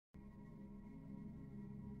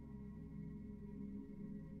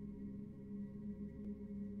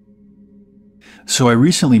So I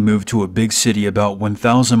recently moved to a big city about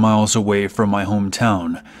 1,000 miles away from my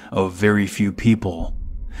hometown of very few people.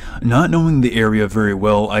 Not knowing the area very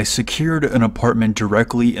well, I secured an apartment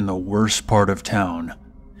directly in the worst part of town.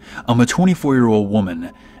 I'm a 24-year-old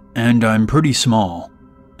woman, and I'm pretty small,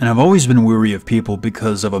 and I've always been weary of people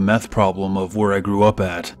because of a meth problem of where I grew up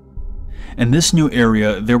at. In this new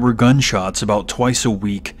area, there were gunshots about twice a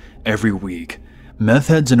week, every week, meth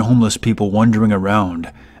heads and homeless people wandering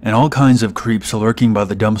around, and all kinds of creeps lurking by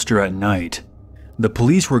the dumpster at night. The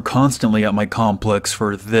police were constantly at my complex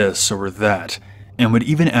for this or that, and would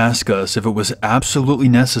even ask us if it was absolutely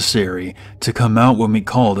necessary to come out when we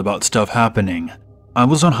called about stuff happening. I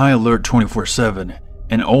was on high alert 24/7,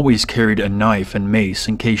 and always carried a knife and mace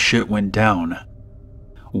in case shit went down.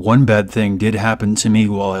 One bad thing did happen to me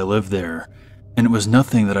while I lived there, and it was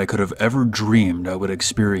nothing that I could have ever dreamed I would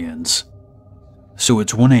experience. So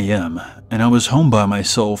it's 1 a.m., and I was home by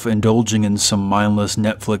myself indulging in some mindless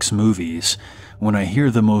Netflix movies when I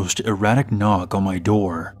hear the most erratic knock on my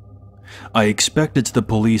door. I expect it's the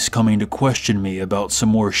police coming to question me about some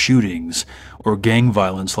more shootings or gang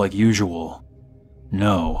violence like usual.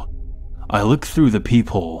 No. I look through the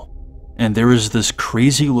peephole, and there is this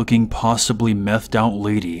crazy-looking, possibly methed-out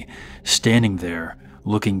lady standing there,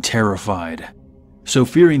 looking terrified. So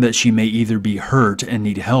fearing that she may either be hurt and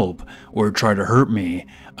need help or try to hurt me,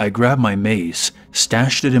 I grab my mace,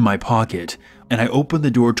 stashed it in my pocket, and I open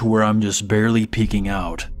the door to where I'm just barely peeking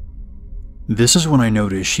out. This is when I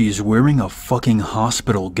notice she's wearing a fucking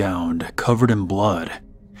hospital gown covered in blood.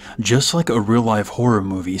 Just like a real-life horror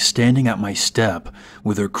movie, standing at my step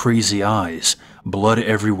with her crazy eyes, blood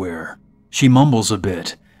everywhere. She mumbles a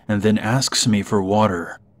bit and then asks me for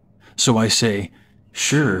water. So I say,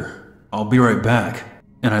 "Sure, I'll be right back,"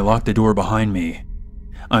 and I lock the door behind me.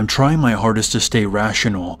 I'm trying my hardest to stay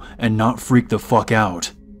rational and not freak the fuck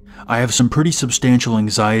out. I have some pretty substantial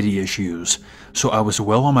anxiety issues, so I was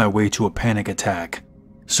well on my way to a panic attack.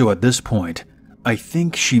 So at this point, I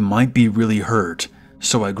think she might be really hurt,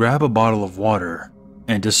 so I grab a bottle of water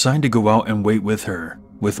and decide to go out and wait with her,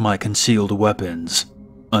 with my concealed weapons,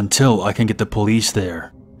 until I can get the police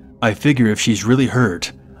there. I figure if she's really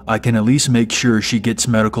hurt, I can at least make sure she gets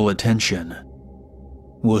medical attention.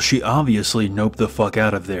 Well, she obviously noped the fuck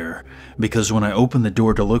out of there, because when I opened the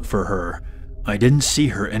door to look for her, I didn't see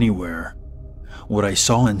her anywhere. What I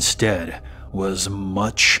saw instead was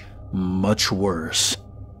much, much worse.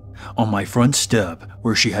 On my front step,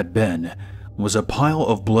 where she had been, was a pile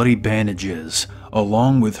of bloody bandages,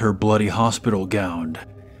 along with her bloody hospital gown.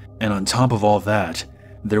 And on top of all that,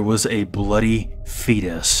 there was a bloody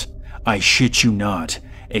fetus. I shit you not,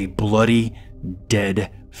 a bloody,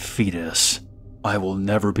 dead fetus. I will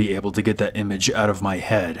never be able to get that image out of my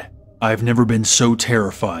head. I've never been so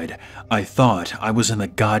terrified. I thought I was in the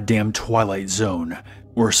goddamn Twilight Zone,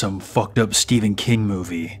 or some fucked up Stephen King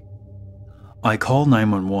movie. I called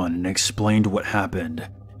 911 and explained what happened.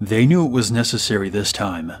 They knew it was necessary this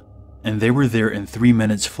time, and they were there in 3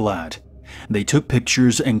 minutes flat. They took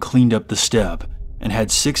pictures and cleaned up the step, and had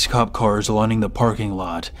 6 cop cars lining the parking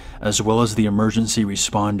lot, as well as the emergency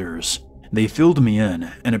responders. They filled me in,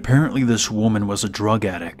 and apparently this woman was a drug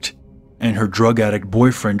addict, and her drug addict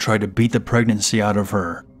boyfriend tried to beat the pregnancy out of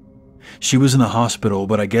her. She was in the hospital,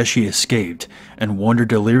 but I guess she escaped and wandered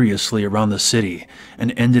deliriously around the city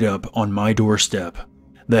and ended up on my doorstep.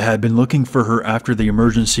 They had been looking for her after the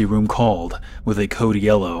emergency room called with a code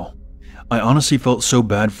yellow. I honestly felt so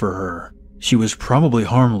bad for her. She was probably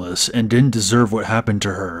harmless and didn't deserve what happened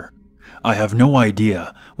to her. I have no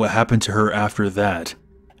idea what happened to her after that,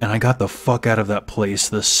 and I got the fuck out of that place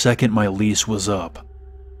the second my lease was up.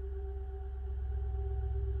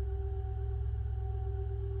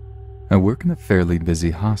 I work in a fairly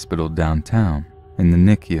busy hospital downtown, in the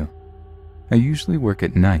NICU. I usually work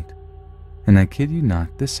at night, and I kid you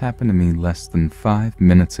not, this happened to me less than 5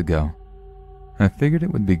 minutes ago. I figured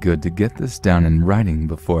it would be good to get this down in writing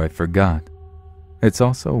before I forgot. It's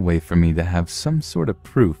also a way for me to have some sort of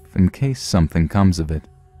proof in case something comes of it.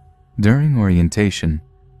 During orientation,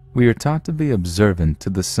 we are taught to be observant to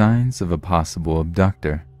the signs of a possible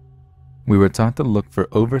abductor. We were taught to look for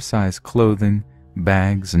oversized clothing,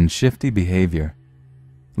 bags, and shifty behavior.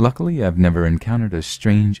 Luckily, I've never encountered a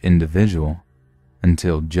strange individual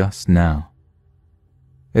until just now.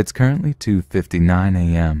 It's currently 2:59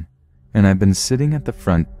 a.m., and I've been sitting at the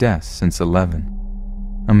front desk since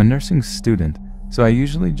 11. I'm a nursing student, so I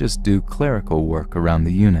usually just do clerical work around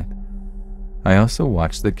the unit. I also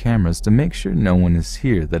watch the cameras to make sure no one is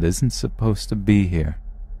here that isn't supposed to be here.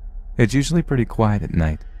 It's usually pretty quiet at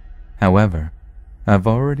night. However, I've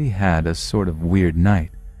already had a sort of weird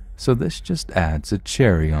night, so this just adds a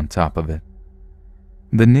cherry on top of it.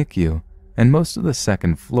 The NICU and most of the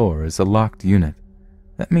second floor is a locked unit.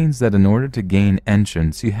 That means that in order to gain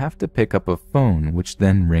entrance, you have to pick up a phone which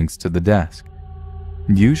then rings to the desk.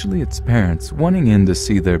 Usually it's parents wanting in to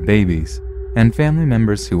see their babies and family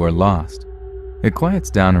members who are lost. It quiets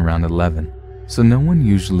down around 11, so no one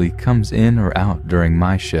usually comes in or out during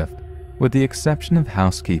my shift, with the exception of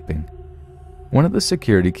housekeeping. One of the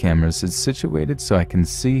security cameras is situated so I can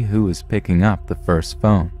see who is picking up the first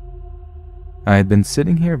phone. I had been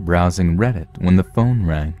sitting here browsing Reddit when the phone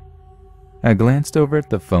rang. I glanced over at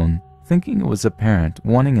the phone, thinking it was a parent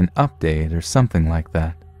wanting an update or something like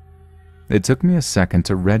that. It took me a second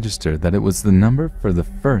to register that it was the number for the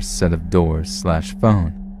first set of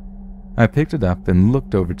doors/phone. I picked it up and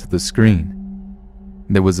looked over to the screen.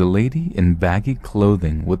 There was a lady in baggy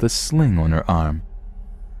clothing with a sling on her arm.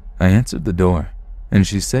 I answered the door, and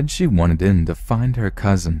she said she wanted in to find her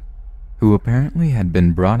cousin, who apparently had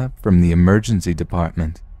been brought up from the emergency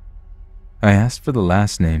department. I asked for the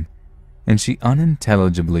last name, and she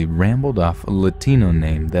unintelligibly rambled off a Latino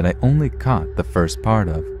name that I only caught the first part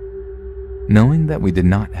of. Knowing that we did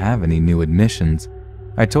not have any new admissions,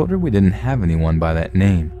 I told her we didn't have anyone by that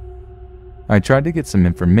name. I tried to get some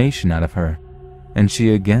information out of her, and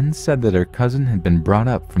she again said that her cousin had been brought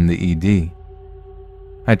up from the ED.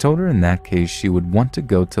 I told her in that case she would want to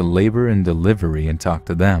go to labor and delivery and talk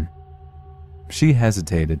to them. She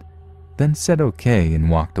hesitated, then said okay and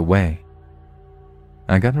walked away.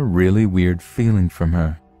 I got a really weird feeling from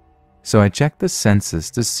her, so I checked the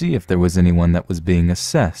census to see if there was anyone that was being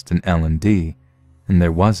assessed in L&D, and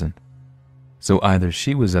there wasn't. So either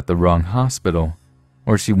she was at the wrong hospital,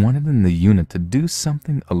 or she wanted in the unit to do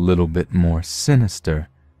something a little bit more sinister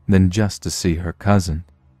than just to see her cousin.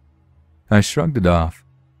 I shrugged it off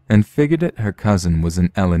and figured that her cousin was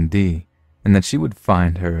in L&D and that she would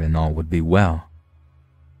find her and all would be well.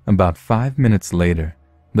 About 5 minutes later,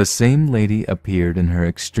 the same lady appeared in her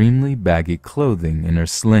extremely baggy clothing and her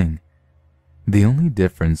sling. The only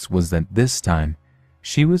difference was that this time,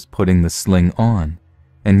 she was putting the sling on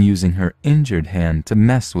and using her injured hand to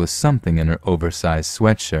mess with something in her oversized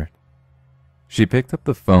sweatshirt. She picked up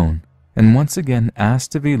the phone and once again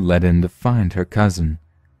asked to be let in to find her cousin,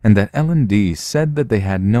 and that L&D said that they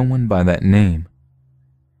had no one by that name.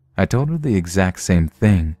 I told her the exact same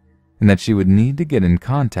thing, and that she would need to get in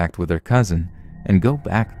contact with her cousin and go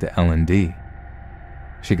back to L&D.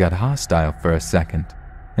 She got hostile for a second,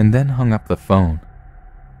 and then hung up the phone.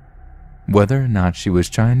 Whether or not she was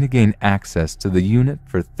trying to gain access to the unit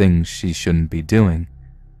for things she shouldn't be doing,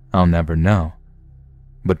 I'll never know.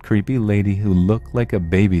 But creepy lady who looked like a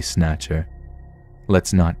baby snatcher,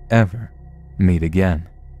 let's not ever meet again.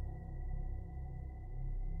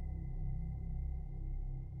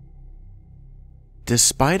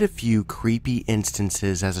 Despite a few creepy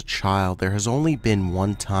instances as a child, there has only been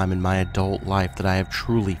one time in my adult life that I have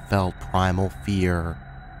truly felt primal fear.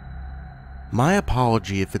 My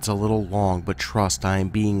apology if it's a little long, but trust I am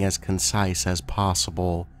being as concise as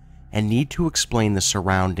possible and need to explain the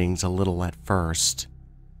surroundings a little at first.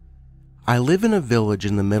 I live in a village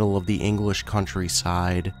in the middle of the English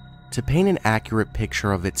countryside. To paint an accurate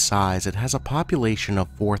picture of its size, it has a population of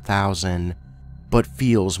 4,000, but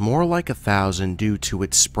feels more like 1,000 due to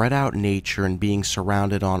its spread out nature and being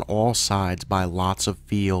surrounded on all sides by lots of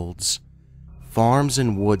fields, farms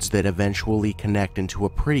and woods that eventually connect into a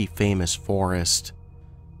pretty famous forest.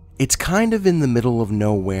 It's kind of in the middle of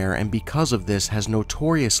nowhere, and because of this has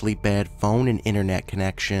notoriously bad phone and internet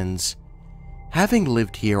connections. Having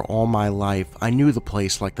lived here all my life, I knew the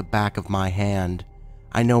place like the back of my hand.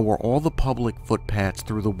 I know where all the public footpaths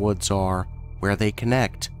through the woods are, where they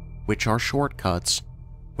connect, which are shortcuts,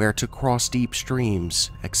 where to cross deep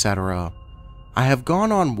streams, etc. I have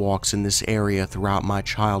gone on walks in this area throughout my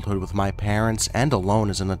childhood with my parents and alone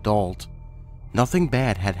as an adult. Nothing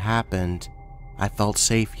bad had happened. I felt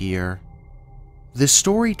safe here. This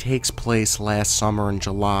story takes place last summer in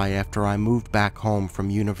July after I moved back home from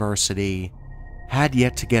university. Had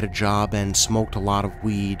yet to get a job and smoked a lot of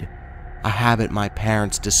weed, a habit my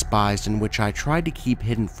parents despised and which I tried to keep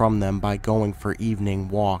hidden from them by going for evening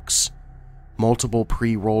walks. Multiple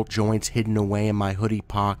pre-rolled joints hidden away in my hoodie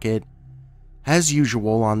pocket. As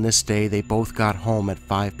usual, on this day they both got home at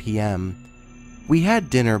 5 p.m. We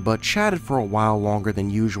had dinner but chatted for a while longer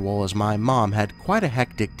than usual as my mom had quite a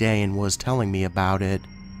hectic day and was telling me about it.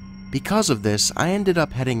 Because of this, I ended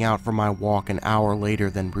up heading out for my walk an hour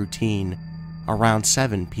later than routine, around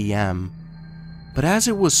 7 p.m. But as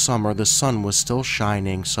it was summer, the sun was still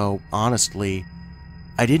shining, so honestly,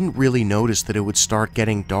 I didn't really notice that it would start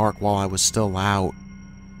getting dark while I was still out.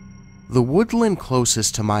 The woodland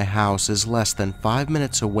closest to my house is less than 5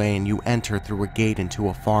 minutes away, and you enter through a gate into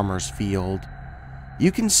a farmer's field.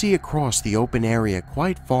 You can see across the open area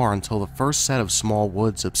quite far until the first set of small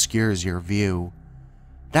woods obscures your view.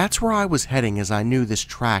 That's where I was heading, as I knew this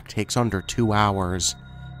track takes under 2 hours,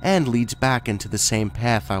 and leads back into the same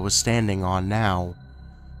path I was standing on now.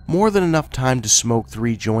 More than enough time to smoke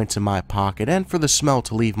 3 joints in my pocket, and for the smell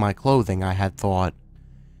to leave my clothing, I had thought.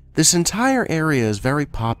 This entire area is very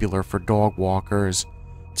popular for dog walkers,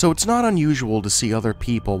 so it's not unusual to see other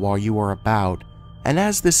people while you are about, and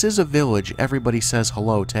as this is a village, everybody says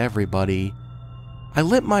hello to everybody. I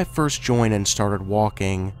lit my first joint and started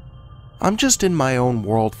walking. I'm just in my own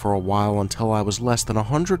world for a while until I was less than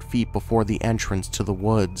 100 feet before the entrance to the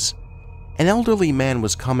woods. An elderly man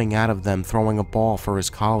was coming out of them throwing a ball for his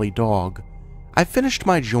collie dog. I finished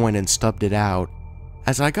my joint and stubbed it out.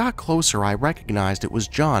 As I got closer, I recognized it was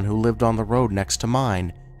John, who lived on the road next to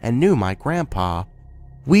mine and knew my grandpa.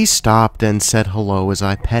 We stopped and said hello as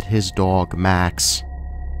I pet his dog, Max.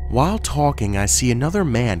 While talking, I see another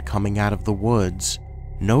man coming out of the woods.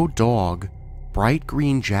 No dog, bright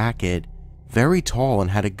green jacket, very tall, and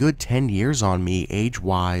had a good 10 years on me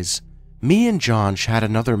age-wise. Me and John chat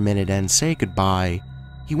another minute and say goodbye.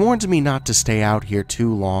 He warns me not to stay out here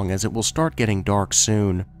too long, as it will start getting dark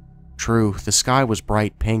soon. True, the sky was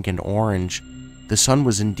bright pink and orange. The sun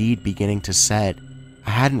was indeed beginning to set. I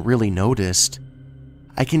hadn't really noticed.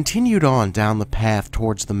 I continued on down the path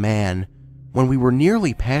towards the man. When we were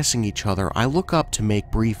nearly passing each other, I look up to make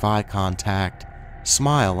brief eye contact,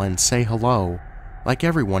 smile, and say hello, like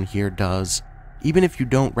everyone here does, even if you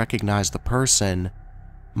don't recognize the person.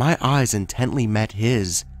 My eyes intently met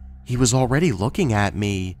his. He was already looking at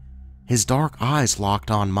me. His dark eyes locked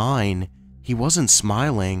on mine. He wasn't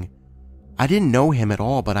smiling. I didn't know him at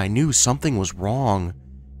all, but I knew something was wrong.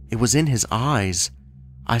 It was in his eyes.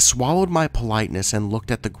 I swallowed my politeness and looked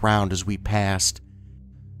at the ground as we passed.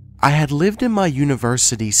 I had lived in my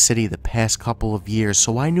university city the past couple of years,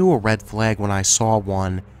 so I knew a red flag when I saw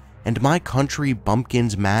one, and my country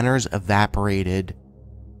bumpkin's manners evaporated.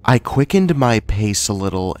 I quickened my pace a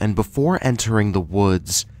little, and before entering the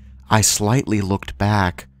woods, I slightly looked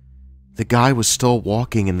back. The guy was still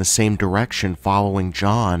walking in the same direction, following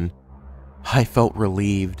John. I felt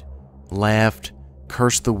relieved, laughed,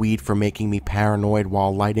 cursed the weed for making me paranoid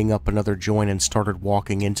while lighting up another joint and started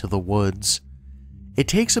walking into the woods. It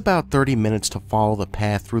takes about 30 minutes to follow the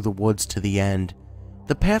path through the woods to the end.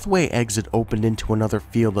 The pathway exit opened into another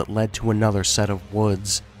field that led to another set of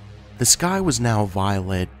woods. The sky was now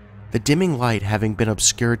violet, the dimming light having been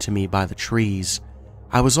obscured to me by the trees.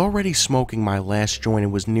 I was already smoking my last joint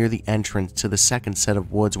and was near the entrance to the second set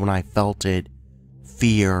of woods when I felt it.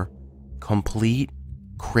 Fear. Complete,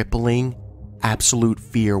 crippling, absolute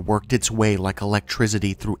fear worked its way like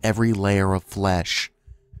electricity through every layer of flesh.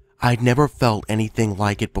 I'd never felt anything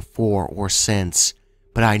like it before or since,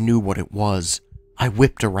 but I knew what it was. I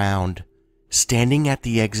whipped around. Standing at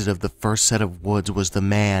the exit of the first set of woods was the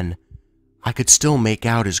man. I could still make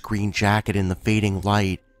out his green jacket in the fading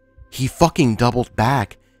light. He fucking doubled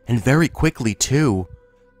back, and very quickly too.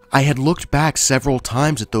 I had looked back several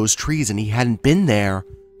times at those trees and he hadn't been there.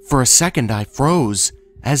 For a second I froze,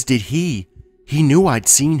 as did he. He knew I'd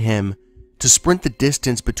seen him. To sprint the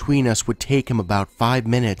distance between us would take him about 5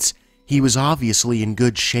 minutes. He was obviously in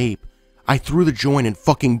good shape. I threw the joint and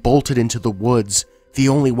fucking bolted into the woods, the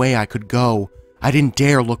only way I could go. I didn't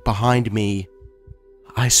dare look behind me.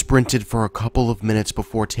 I sprinted for a couple of minutes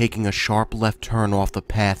before taking a sharp left turn off the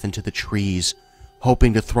path into the trees,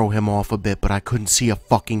 hoping to throw him off a bit, but I couldn't see a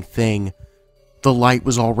fucking thing. The light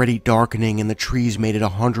was already darkening and the trees made it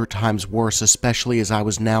 100 times worse, especially as I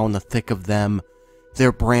was now in the thick of them,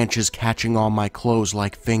 their branches catching on my clothes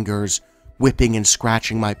like fingers, whipping and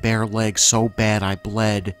scratching my bare legs so bad I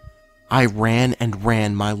bled. I ran and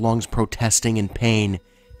ran, my lungs protesting in pain,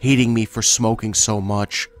 hating me for smoking so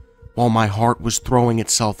much, while my heart was throwing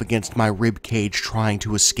itself against my rib cage trying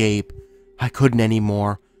to escape. I couldn't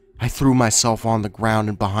anymore. I threw myself on the ground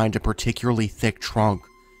and behind a particularly thick trunk,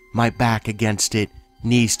 my back against it,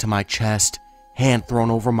 knees to my chest, hand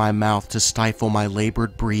thrown over my mouth to stifle my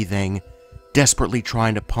labored breathing, desperately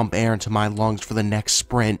trying to pump air into my lungs for the next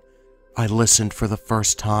sprint. I listened for the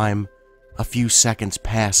first time. A few seconds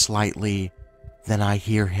pass slightly, then I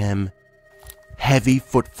hear him. Heavy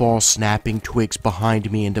footfalls snapping twigs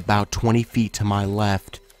behind me and about 20 feet to my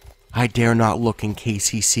left. I dare not look in case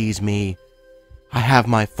he sees me. I have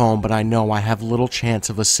my phone, but I know I have little chance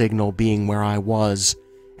of a signal being where I was,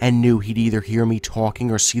 and knew he'd either hear me talking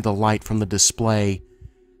or see the light from the display.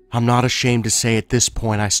 I'm not ashamed to say at this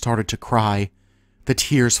point I started to cry, the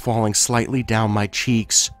tears falling slightly down my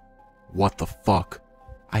cheeks. What the fuck?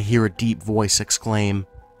 I hear a deep voice exclaim,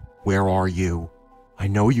 "Where are you? I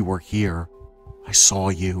know you were here. I saw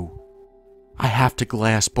you." I have to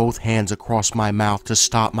clasp both hands across my mouth to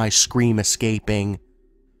stop my scream escaping.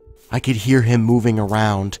 I could hear him moving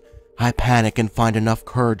around. I panic and find enough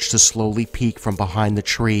courage to slowly peek from behind the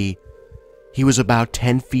tree. He was about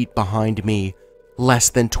 10 feet behind me, less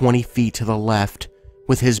than 20 feet to the left,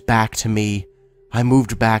 with his back to me. I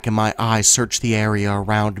moved back and my eyes searched the area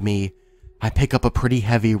around me. I pick up a pretty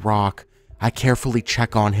heavy rock. I carefully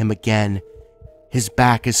check on him again. His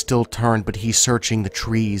back is still turned, but he's searching the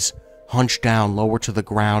trees, hunched down lower to the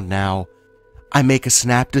ground now. I make a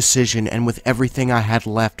snap decision, and with everything I had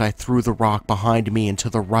left, I threw the rock behind me and to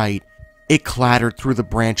the right. It clattered through the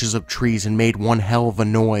branches of trees and made one hell of a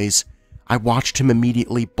noise. I watched him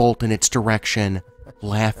immediately bolt in its direction,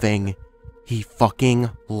 laughing. He fucking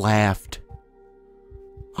laughed.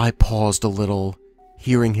 I paused a little,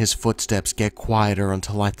 hearing his footsteps get quieter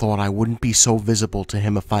until I thought I wouldn't be so visible to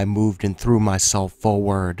him if I moved and threw myself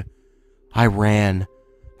forward. I ran,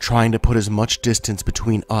 trying to put as much distance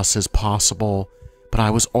between us as possible, but I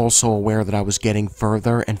was also aware that I was getting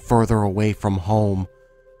further and further away from home.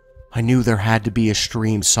 I knew there had to be a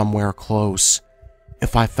stream somewhere close.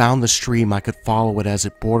 If I found the stream, I could follow it as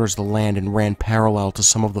it borders the land and ran parallel to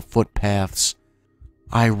some of the footpaths.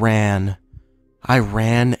 I ran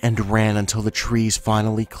and ran until the trees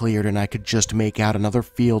finally cleared and I could just make out another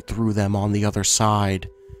field through them on the other side.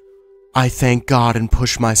 I thank God and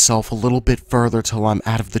push myself a little bit further till I'm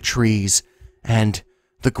out of the trees, and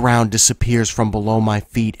the ground disappears from below my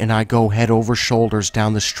feet and I go head over shoulders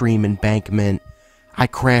down the stream embankment. I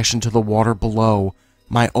crash into the water below,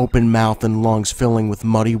 my open mouth and lungs filling with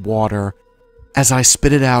muddy water. As I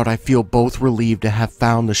spit it out, I feel both relieved to have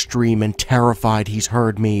found the stream and terrified he's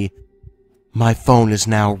heard me. My phone is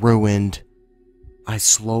now ruined. I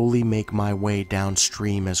slowly make my way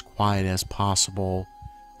downstream as quiet as possible,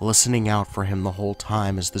 listening out for him the whole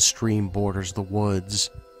time as the stream borders the woods,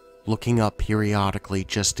 looking up periodically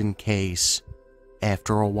just in case.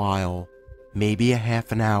 After a while, maybe a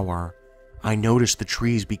half an hour, I notice the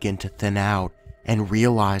trees begin to thin out and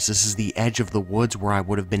realize this is the edge of the woods where I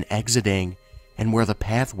would have been exiting and where the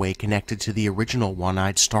pathway connected to the original one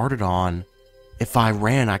I'd started on. If I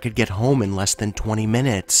ran, I could get home in less than 20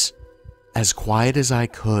 minutes. As quiet as I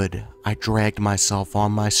could, I dragged myself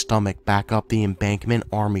on my stomach back up the embankment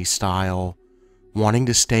army style, wanting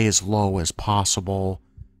to stay as low as possible.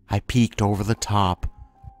 I peeked over the top.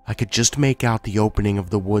 I could just make out the opening of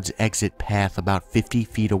the wood's exit path about 50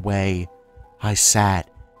 feet away. I sat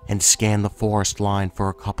and scanned the forest line for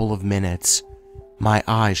a couple of minutes, my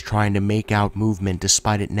eyes trying to make out movement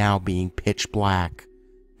despite it now being pitch black.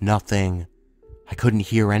 Nothing. I couldn't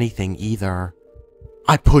hear anything either.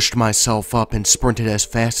 I pushed myself up and sprinted as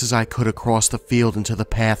fast as I could across the field into the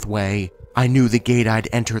pathway. I knew the gate I'd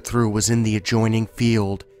entered through was in the adjoining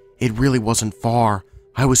field. It really wasn't far.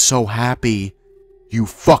 I was so happy. "You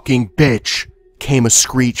fucking bitch!" came a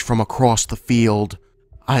screech from across the field.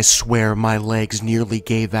 I swear my legs nearly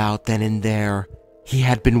gave out then and there. He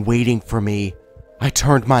had been waiting for me. I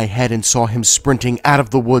turned my head and saw him sprinting out of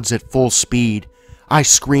the woods at full speed. I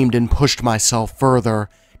screamed and pushed myself further,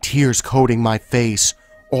 tears coating my face.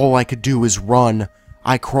 All I could do is run.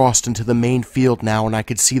 I crossed into the main field now and I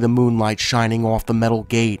could see the moonlight shining off the metal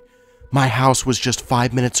gate. My house was just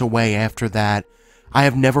 5 minutes away after that. I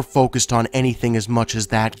have never focused on anything as much as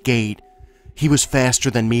that gate. He was faster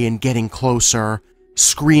than me and getting closer,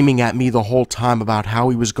 screaming at me the whole time about how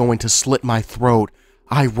he was going to slit my throat.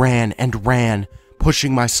 I ran and ran,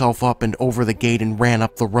 pushing myself up and over the gate and ran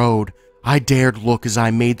up the road. I dared look as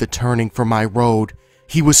I made the turning for my road.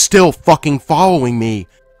 He was still fucking following me.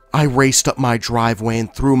 I raced up my driveway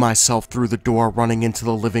and threw myself through the door, running into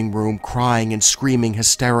the living room, crying and screaming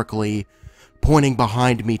hysterically, pointing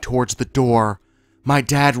behind me towards the door. My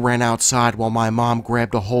dad ran outside while my mom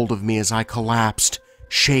grabbed a hold of me as I collapsed,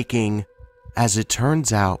 shaking. As it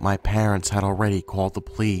turns out, my parents had already called the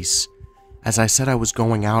police. As I said, I was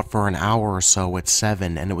going out for an hour or so at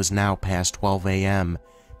 7 and it was now past 12 a.m.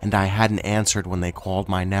 and I hadn't answered when they called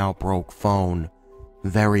my now broke phone.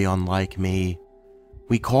 Very unlike me.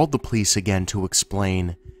 We called the police again to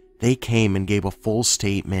explain. They came and gave a full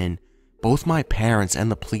statement. Both my parents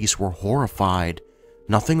and the police were horrified.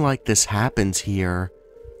 Nothing like this happens here.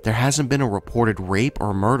 There hasn't been a reported rape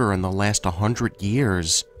or murder in the last 100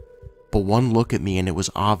 years. But one look at me and it was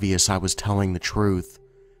obvious I was telling the truth.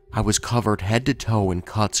 I was covered head to toe in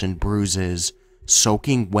cuts and bruises,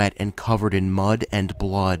 soaking wet and covered in mud and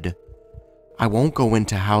blood. I won't go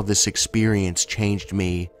into how this experience changed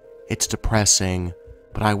me. It's depressing,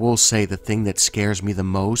 but I will say the thing that scares me the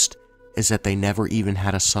most is that they never even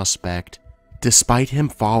had a suspect. Despite him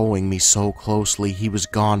following me so closely, he was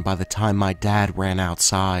gone by the time my dad ran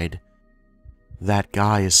outside. That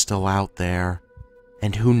guy is still out there,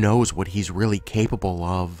 and who knows what he's really capable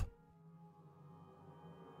of.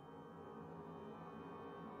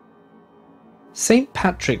 St.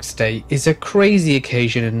 Patrick's Day is a crazy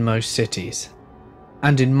occasion in most cities,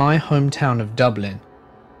 and in my hometown of Dublin,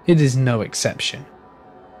 it is no exception.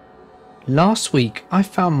 Last week I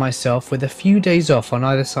found myself with a few days off on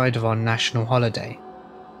either side of our national holiday,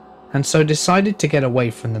 and so decided to get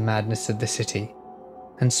away from the madness of the city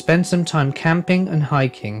and spend some time camping and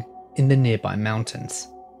hiking in the nearby mountains.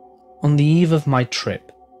 On the eve of my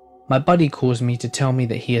trip, my buddy calls me to tell me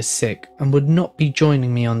that he is sick and would not be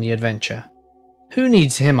joining me on the adventure. Who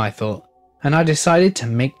needs him, I thought, and I decided to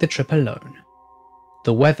make the trip alone.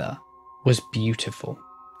 The weather was beautiful,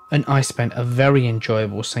 and I spent a very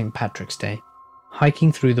enjoyable St. Patrick's Day,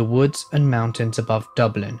 hiking through the woods and mountains above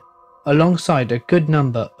Dublin, alongside a good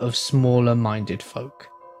number of smaller-minded folk.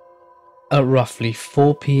 At roughly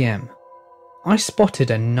 4 p.m, I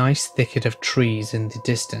spotted a nice thicket of trees in the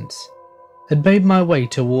distance, and made my way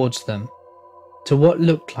towards them, to what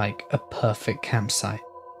looked like a perfect campsite.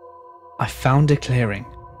 I found a clearing,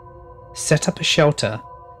 set up a shelter,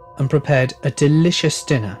 and prepared a delicious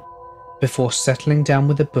dinner before settling down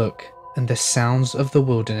with a book and the sounds of the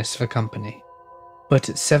wilderness for company. But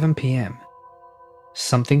at 7 p.m,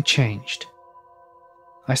 something changed.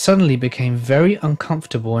 I suddenly became very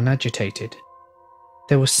uncomfortable and agitated.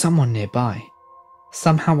 There was someone nearby.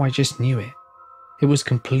 Somehow I just knew it. It was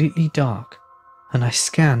completely dark, and I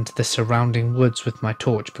scanned the surrounding woods with my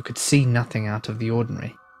torch but could see nothing out of the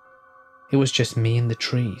ordinary. It was just me and the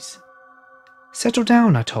trees. Settle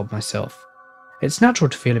down, I told myself. It's natural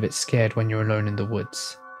to feel a bit scared when you're alone in the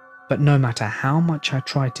woods, but no matter how much I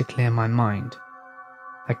tried to clear my mind,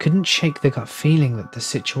 I couldn't shake the gut feeling that the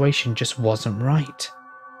situation just wasn't right.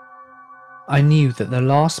 I knew that the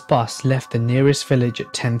last bus left the nearest village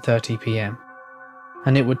at 10:30 p.m,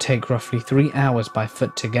 and it would take roughly 3 hours by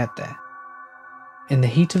foot to get there. In the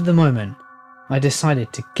heat of the moment, I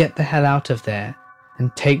decided to get the hell out of there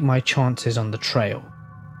and take my chances on the trail.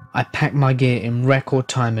 I packed my gear in record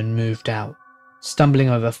time and moved out, stumbling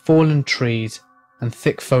over fallen trees and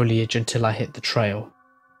thick foliage until I hit the trail.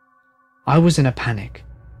 I was in a panic,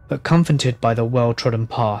 but comforted by the well-trodden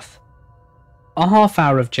path. A half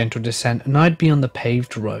hour of gentle descent and I'd be on the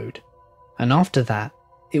paved road, and after that,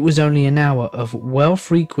 it was only an hour of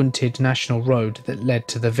well-frequented national road that led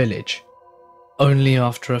to the village. Only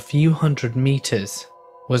after a few hundred meters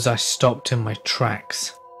was I stopped in my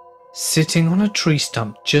tracks. Sitting on a tree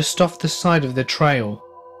stump just off the side of the trail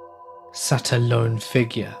sat a lone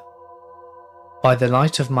figure. By the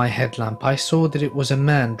light of my headlamp, I saw that it was a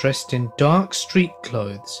man dressed in dark street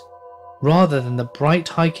clothes, rather than the bright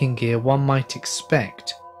hiking gear one might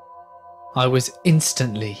expect. I was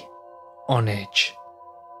instantly on edge.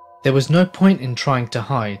 There was no point in trying to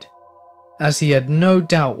hide, as he had no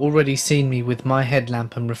doubt already seen me with my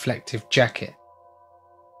headlamp and reflective jacket.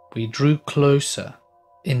 We drew closer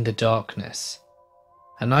in the darkness,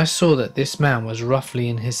 and I saw that this man was roughly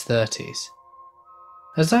in his 30s.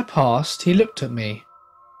 As I passed, he looked at me,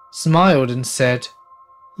 smiled and said,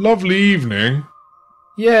 "Lovely evening."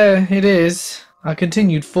 "Yeah, it is." I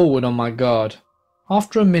continued forward on my guard.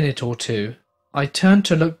 After a minute or two, I turned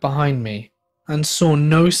to look behind me and saw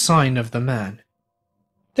no sign of the man.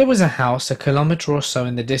 There was a house a kilometre or so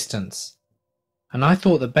in the distance, and I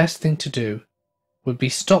thought the best thing to do would be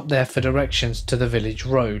stop there for directions to the village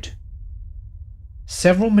road.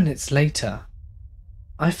 Several minutes later,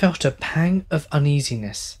 I felt a pang of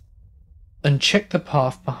uneasiness and checked the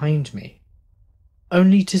path behind me,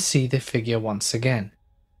 only to see the figure once again,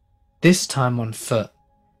 this time on foot,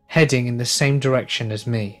 heading in the same direction as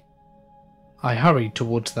me. I hurried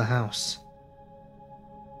towards the house.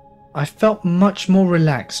 I felt much more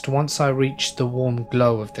relaxed once I reached the warm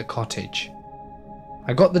glow of the cottage.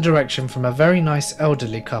 I got the direction from a very nice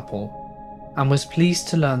elderly couple and was pleased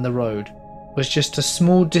to learn the road was just a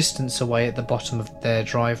small distance away at the bottom of their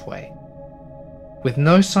driveway. With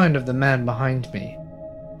no sign of the man behind me,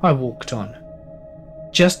 I walked on.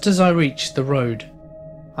 Just as I reached the road,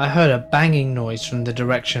 I heard a banging noise from the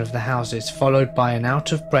direction of the houses, followed by an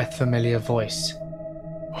out-of-breath familiar voice.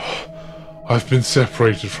 "I've been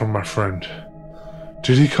separated from my friend.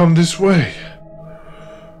 Did he come this way?"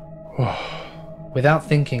 Without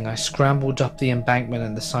thinking, I scrambled up the embankment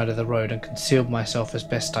at the side of the road and concealed myself as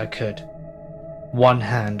best I could, one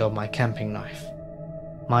hand on my camping knife.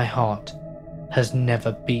 My heart has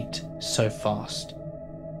never beat so fast.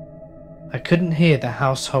 I couldn't hear the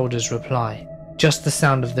householder's reply just the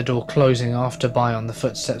sound of the door closing after by on the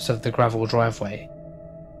footsteps of the gravel driveway.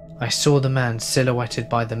 I saw the man silhouetted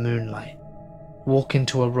by the moonlight walk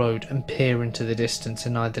into a road and peer into the distance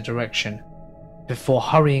in either direction, before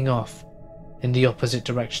hurrying off in the opposite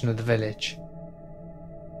direction of the village.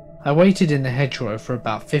 I waited in the hedgerow for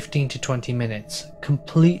about 15 to 20 minutes,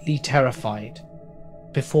 completely terrified,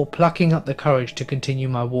 before plucking up the courage to continue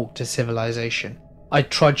my walk to civilization. I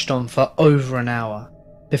trudged on for over an hour,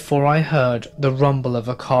 before I heard the rumble of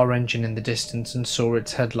a car engine in the distance and saw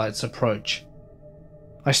its headlights approach.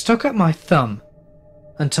 I stuck out my thumb,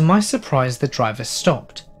 and to my surprise the driver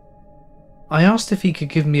stopped. I asked if he could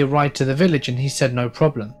give me a ride to the village and he said no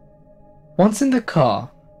problem. Once in the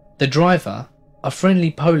car, the driver, a friendly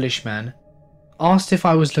Polish man, asked if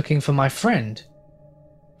I was looking for my friend.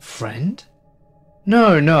 Friend?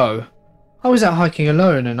 No, I was out hiking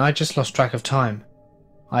alone and I just lost track of time.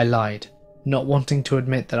 I lied, not wanting to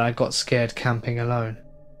admit that I got scared camping alone.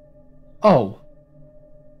 Oh.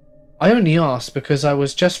 I only asked because I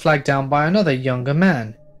was just flagged down by another younger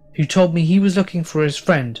man who told me he was looking for his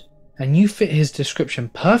friend and you fit his description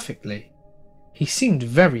perfectly. He seemed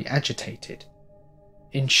very agitated.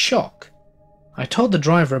 In shock, I told the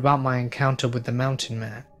driver about my encounter with the mountain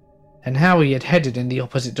man and how he had headed in the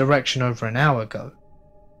opposite direction over an hour ago.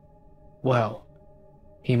 Well,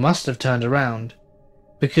 he must have turned around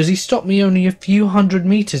because he stopped me only a few hundred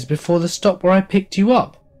meters before the stop where I picked you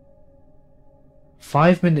up.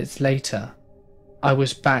 5 minutes later, I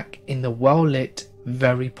was back in the well-lit,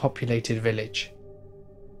 very populated village.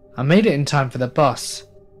 I made it in time for the bus,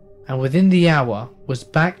 and within the hour was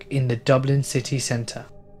back in the Dublin city centre.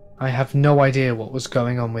 I have no idea what was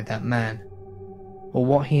going on with that man, or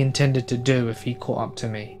what he intended to do if he caught up to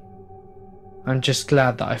me. I'm just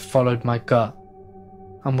glad that I followed my gut,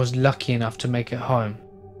 and was lucky enough to make it home,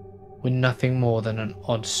 with nothing more than an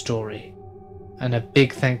odd story. And a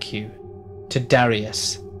big thank you to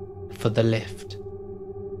Darius for the lift.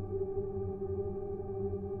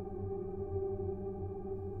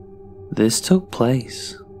 This took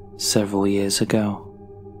place several years ago,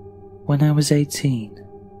 when I was 18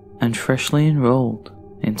 and freshly enrolled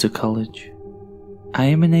into college. I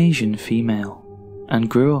am an Asian female and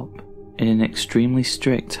grew up in an extremely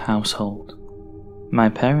strict household. My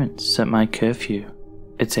parents set my curfew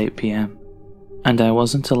at 8 PM, and I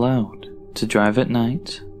wasn't allowed to drive at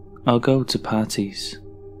night or go to parties,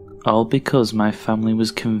 all because my family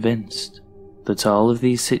was convinced that all of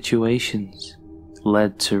these situations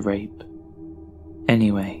led to rape.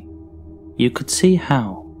 Anyway, you could see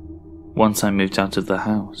how, once I moved out of the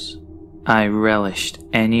house, I relished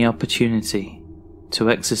any opportunity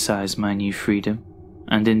to exercise my new freedom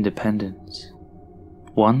and independence.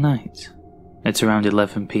 One night, at around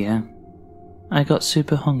 11 PM, I got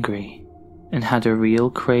super hungry and had a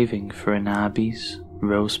real craving for an Arby's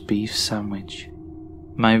roast beef sandwich.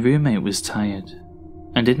 My roommate was tired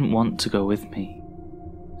and didn't want to go with me,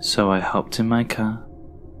 so I hopped in my car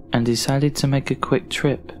and decided to make a quick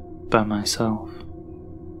trip by myself.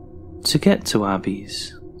 To get to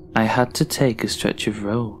Arby's, I had to take a stretch of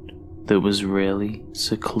road that was really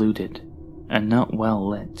secluded and not well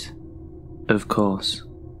lit. Of course,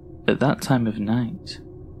 at that time of night,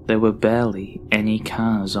 there were barely any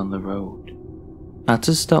cars on the road. At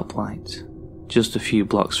a stoplight, just a few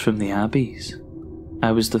blocks from the Arby's,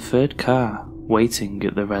 I was the third car waiting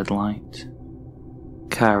at the red light.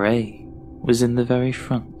 Car A was in the very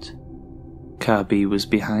front, Car B was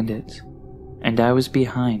behind it, and I was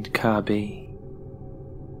behind Car B.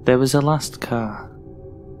 There was a last car,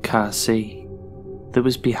 Car C, that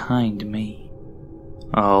was behind me.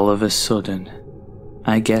 All of a sudden,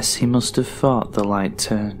 I guess he must have thought the light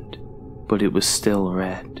turned, but it was still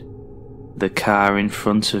red. The car in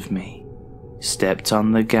front of me stepped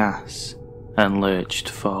on the gas and lurched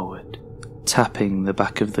forward, tapping the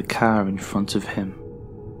back of the car in front of him.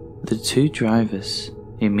 The two drivers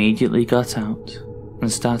immediately got out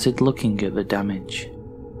and started looking at the damage.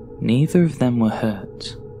 Neither of them were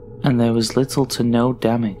hurt, and there was little to no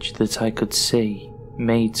damage that I could see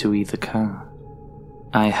made to either car.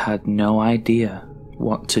 I had no idea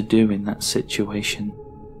what to do in that situation.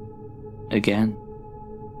 Again,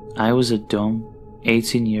 I was a dumb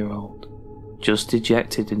 18-year-old, just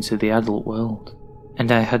ejected into the adult world,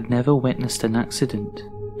 and I had never witnessed an accident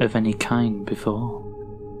of any kind before.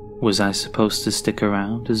 Was I supposed to stick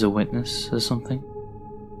around as a witness or something?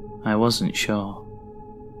 I wasn't sure,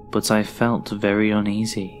 but I felt very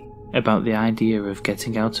uneasy about the idea of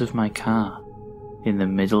getting out of my car in the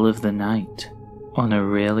middle of the night on a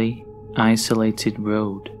really isolated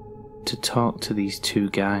road to talk to these two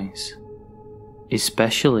guys,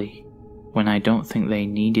 especially when I don't think they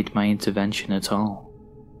needed my intervention at all.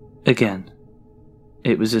 Again,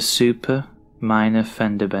 it was a super minor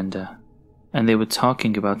fender bender, and they were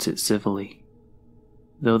talking about it civilly,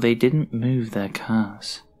 though they didn't move their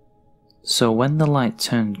cars. So when the light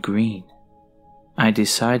turned green, I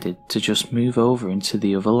decided to just move over into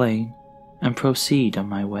the other lane and proceed on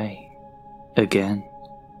my way. Again,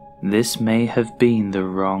 this may have been the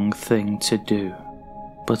wrong thing to do,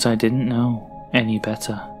 but I didn't know any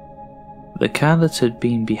better. The car that had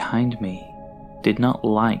been behind me did not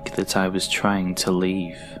like that I was trying to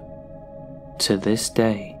leave. To this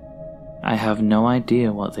day, I have no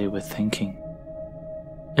idea what they were thinking.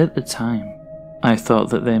 At the time, I thought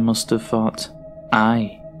that they must have thought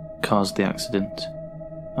I caused the accident,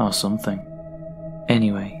 or something.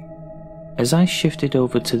 Anyway, as I shifted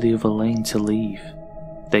over to the other lane to leave,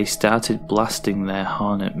 they started blasting their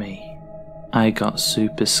horn at me. I got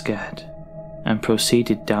super scared and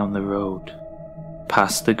proceeded down the road,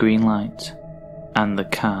 past the green light and the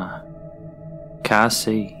car. Car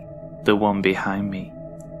C, the one behind me,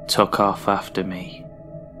 took off after me.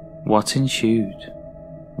 What ensued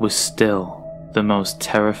was still the most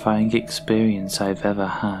terrifying experience I've ever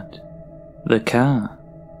had. The car,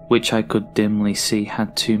 which I could dimly see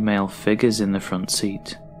had 2 male figures in the front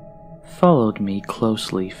seat, followed me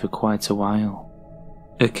closely for quite a while,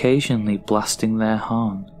 occasionally blasting their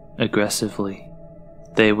horn aggressively.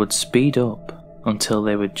 They would speed up until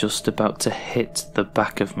they were just about to hit the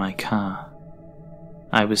back of my car.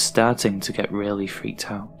 I was starting to get really freaked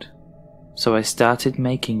out, so I started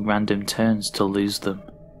making random turns to lose them,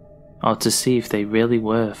 or to see if they really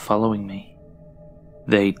were following me.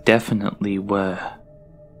 They definitely were.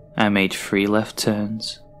 I made 3 left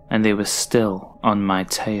turns, and they were still on my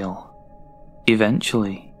tail.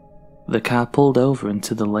 Eventually, the car pulled over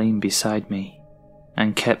into the lane beside me,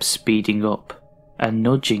 and kept speeding up and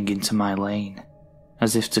nudging into my lane,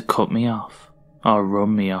 as if to cut me off or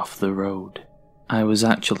run me off the road. I was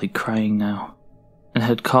actually crying now, and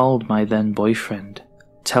had called my then boyfriend,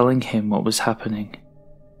 telling him what was happening.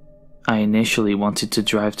 I initially wanted to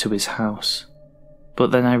drive to his house,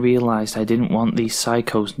 but then I realized I didn't want these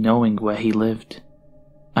psychos knowing where he lived.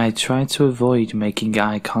 I tried to avoid making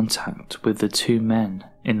eye contact with the 2 men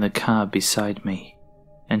in the car beside me,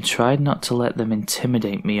 and tried not to let them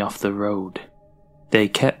intimidate me off the road. They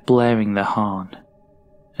kept blaring the horn,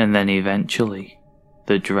 and then eventually,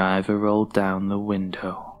 the driver rolled down the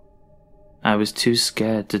window. I was too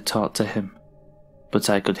scared to talk to him, but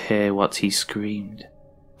I could hear what he screamed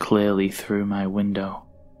clearly through my window,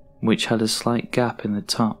 which had a slight gap in the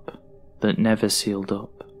top that never sealed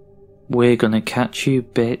up. "We're gonna catch you,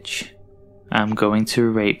 bitch. I'm going to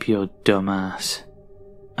rape your dumb ass."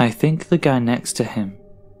 I think the guy next to him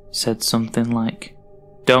said something like,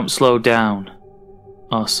 "Don't slow down,"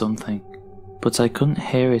 or something, but I couldn't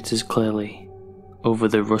hear it as clearly over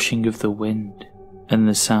the rushing of the wind and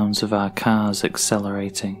the sounds of our cars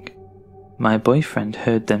accelerating. My boyfriend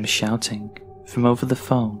heard them shouting from over the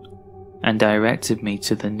phone and directed me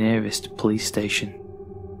to the nearest police station,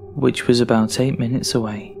 which was about 8 minutes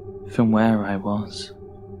away from where I was.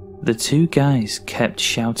 The 2 guys kept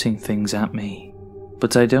shouting things at me,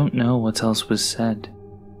 but I don't know what else was said,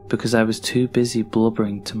 because I was too busy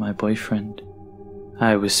blubbering to my boyfriend.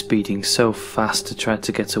 I was speeding so fast to try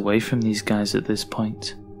to get away from these guys at this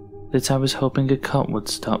point, that I was hoping a cop would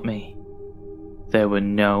stop me. There were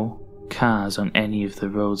no cars on any of the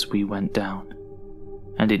roads we went down,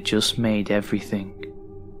 and it just made everything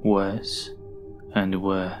worse and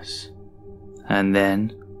worse. And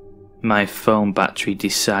then, my phone battery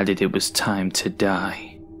decided it was time to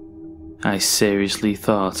die. I seriously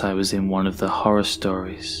thought I was in one of the horror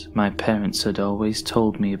stories my parents had always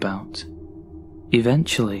told me about.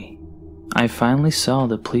 Eventually, I finally saw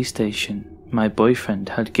the police station my boyfriend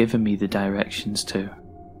had given me the directions to,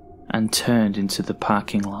 and turned into the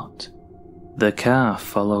parking lot. The car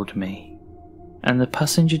followed me, and the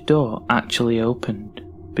passenger door actually opened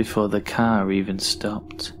before the car even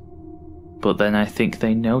stopped. But then I think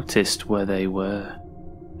they noticed where they were,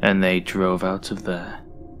 and they drove out of there.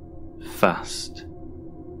 Fast.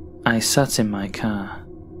 I sat in my car,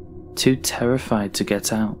 too terrified to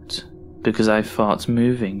get out, because I thought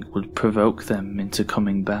moving would provoke them into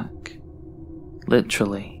coming back.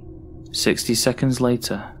 Literally, 60 seconds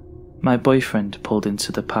later, my boyfriend pulled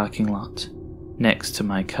into the parking lot, next to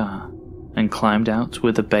my car, and climbed out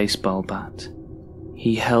with a baseball bat.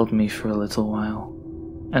 He held me for a little while,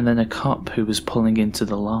 and then a cop who was pulling into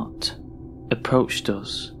the lot approached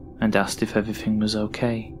us and asked if everything was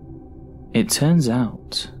okay. It turns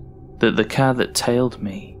out that the car that tailed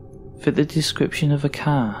me fit the description of a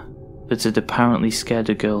car but had apparently scared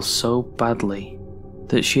a girl so badly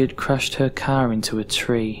that she had crashed her car into a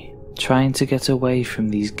tree, trying to get away from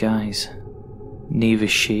these guys. Neither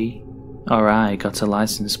she or I got a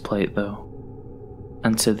license plate though,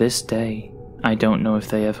 and to this day, I don't know if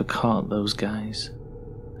they ever caught those guys.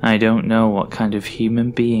 I don't know what kind of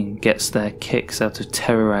human being gets their kicks out of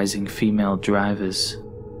terrorizing female drivers,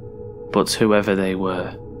 but whoever they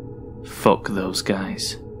were, fuck those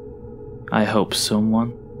guys. I hope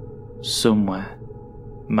someone, somewhere,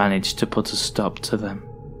 managed to put a stop to them.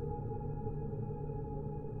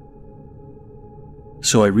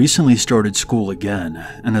 So I recently started school again,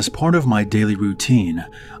 and as part of my daily routine,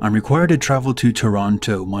 I'm required to travel to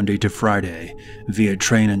Toronto Monday to Friday via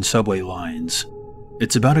train and subway lines.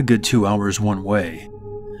 It's about a good 2 hours one way.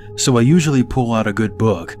 So I usually pull out a good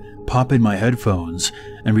book, pop in my headphones,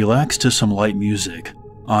 and relax to some light music.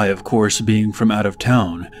 I, of course, being from out of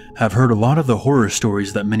town, have heard a lot of the horror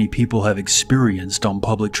stories that many people have experienced on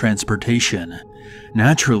public transportation.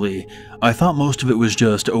 Naturally, I thought most of it was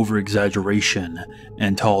just over-exaggeration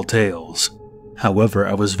and tall tales. However,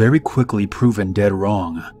 I was very quickly proven dead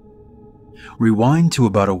wrong. Rewind to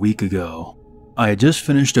about a week ago. I had just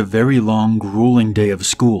finished a very long, grueling day of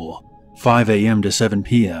school, 5 a.m. to 7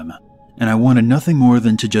 p.m., and I wanted nothing more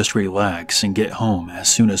than to just relax and get home as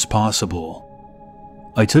soon as possible.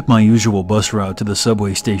 I took my usual bus route to the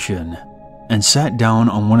subway station and sat down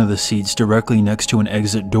on one of the seats directly next to an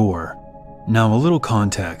exit door. Now, a little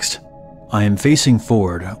context. I am facing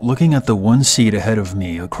forward, looking at the one seat ahead of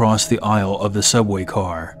me across the aisle of the subway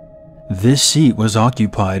car. This seat was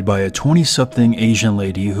occupied by a 20-something Asian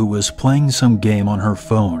lady who was playing some game on her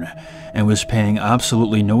phone and was paying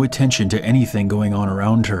absolutely no attention to anything going on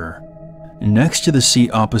around her. Next to the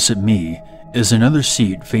seat opposite me is another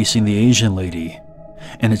seat facing the Asian lady,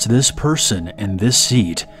 and it's this person in this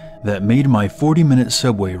seat that made my 40-minute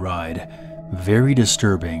subway ride very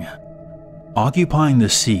disturbing. Occupying the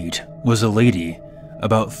seat was a lady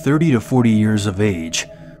about 30 to 40 years of age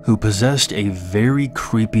who possessed a very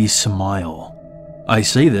creepy smile. I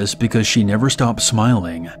say this because she never stopped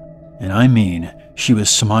smiling, and I mean she was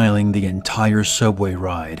smiling the entire subway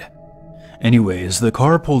ride. Anyways, the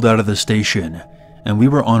car pulled out of the station and we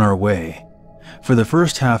were on our way. For the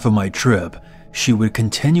first half of my trip, she would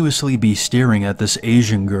continuously be staring at this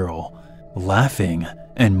Asian girl, laughing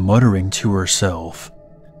and muttering to herself.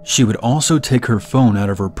 She would also take her phone out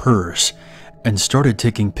of her purse and started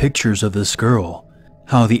taking pictures of this girl.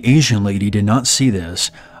 How the Asian lady did not see this,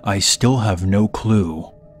 I still have no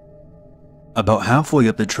clue. About halfway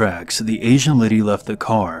up the tracks, the Asian lady left the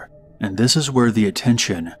car, and this is where the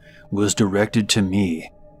attention was directed to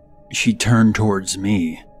me. She turned towards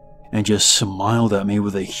me and just smiled at me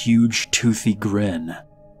with a huge toothy grin.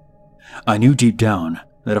 I knew deep down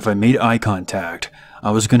that if I made eye contact,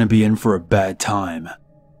 I was going to be in for a bad time.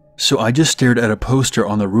 So I just stared at a poster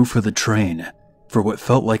on the roof of the train for what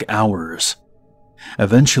felt like hours.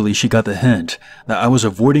 Eventually, she got the hint that I was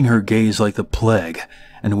avoiding her gaze like the plague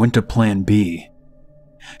and went to plan B.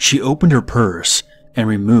 She opened her purse and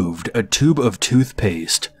removed a tube of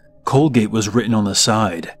toothpaste. Colgate was written on the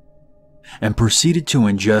side, and proceeded to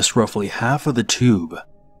ingest roughly half of the tube.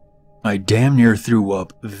 I damn near threw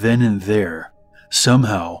up then and there.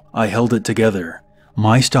 Somehow, I held it together.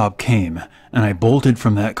 My stop came, and I bolted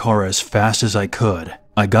from that car as fast as I could.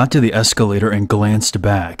 I got to the escalator and glanced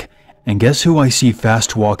back, and guess who I see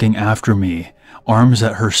fast walking after me, arms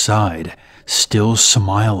at her side, still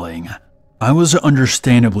smiling. I was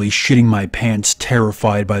understandably shitting my pants,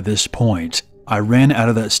 terrified by this point. I ran out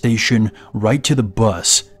of that station right to the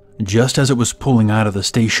bus, just as it was pulling out of the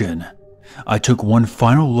station. I took one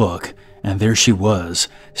final look, and there she was,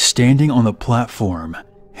 standing on the platform,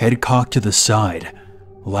 head cocked to the side,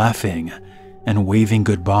 laughing and waving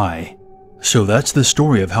goodbye. So that's the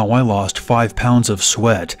story of how I lost 5 pounds of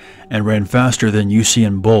sweat and ran faster than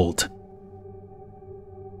Usain Bolt.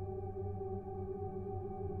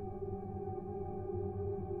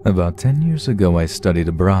 About 10 years ago, I studied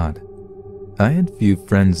abroad. I had few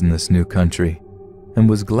friends in this new country and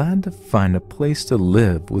was glad to find a place to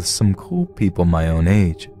live with some cool people my own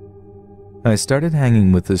age. I started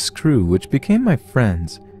hanging with this crew, which became my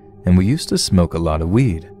friends, and we used to smoke a lot of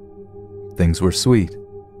weed. Things were sweet.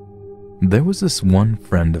 There was this one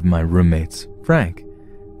friend of my roommates, Frank,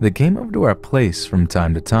 that came over to our place from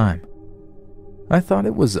time to time. I thought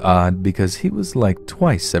it was odd because he was like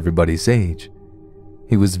twice everybody's age.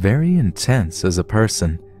 He was very intense as a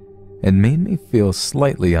person and made me feel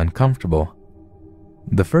slightly uncomfortable.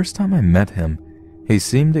 The first time I met him, he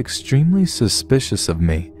seemed extremely suspicious of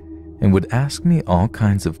me and would ask me all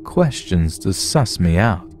kinds of questions to suss me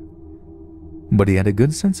out. but he had a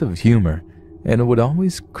good sense of humor and would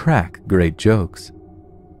always crack great jokes.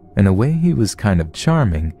 In a way, he was kind of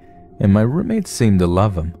charming, and my roommates seemed to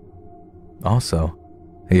love him. Also,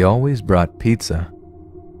 he always brought pizza.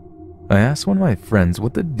 I asked one of my friends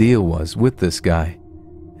what the deal was with this guy,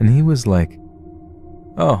 and he was like,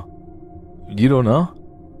 "Oh, you don't know?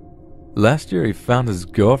 Last year he found his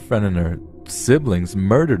girlfriend and her siblings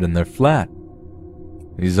murdered in their flat.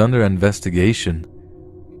 He's under investigation,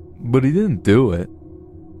 but he didn't do it."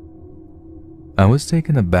 I was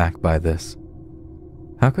taken aback by this.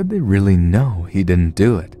 How could they really know he didn't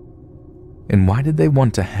do it? And why did they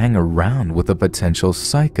want to hang around with a potential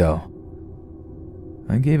psycho?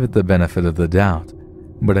 I gave it the benefit of the doubt,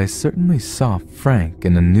 but I certainly saw Frank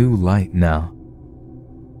in a new light now.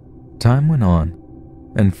 Time went on,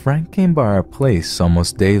 and Frank came by our place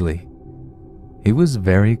almost daily. He was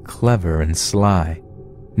very clever and sly,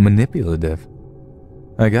 manipulative.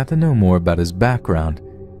 I got to know more about his background.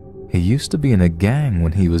 He used to be in a gang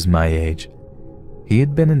when he was my age. He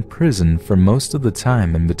had been in prison for most of the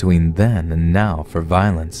time in between then and now for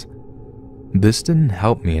violence. This didn't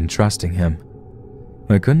help me in trusting him.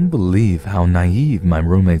 I couldn't believe how naive my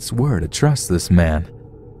roommates were to trust this man.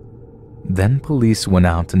 Then police went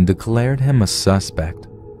out and declared him a suspect.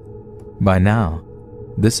 By now,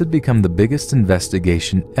 this had become the biggest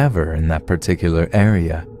investigation ever in that particular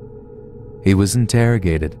area. He was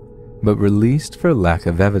interrogated, but released for lack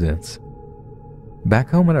of evidence. Back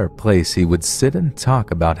home at our place, he would sit and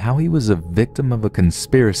talk about how he was a victim of a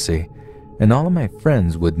conspiracy, and all of my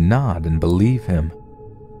friends would nod and believe him.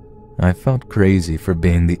 I felt crazy for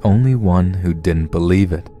being the only one who didn't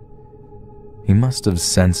believe it. He must have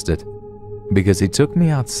sensed it, because he took me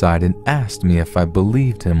outside and asked me if I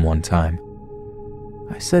believed him one time.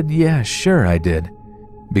 I said, yeah, sure I did,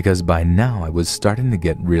 because by now I was starting to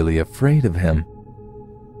get really afraid of him.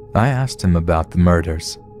 I asked him about the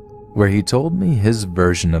murders, where he told me his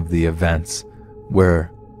version of the events,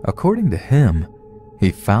 where, according to him,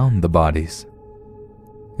 he found the bodies.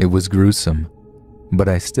 It was gruesome, but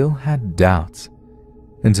I still had doubts,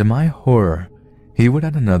 and to my horror, he would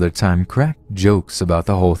at another time crack jokes about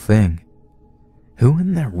the whole thing. Who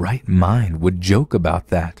in their right mind would joke about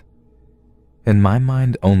that? In my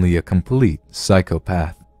mind, only a complete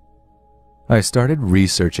psychopath. I started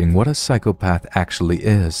researching what a psychopath actually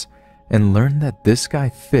is and learned that this guy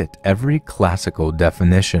fit every classical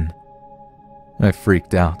definition. I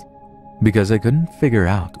freaked out because I couldn't figure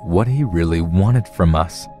out what he really wanted from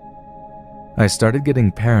us. I started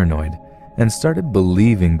getting paranoid and started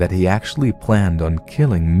believing that he actually planned on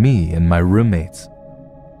killing me and my roommates.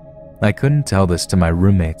 I couldn't tell this to my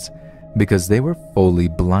roommates because they were fully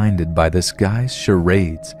blinded by this guy's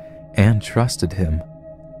charades and trusted him.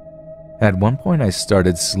 At one point I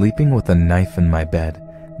started sleeping with a knife in my bed.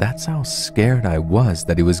 That's how scared I was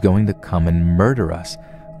that he was going to come and murder us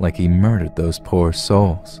like he murdered those poor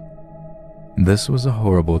souls. This was a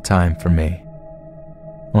horrible time for me.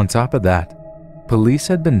 On top of that, police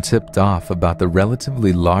had been tipped off about the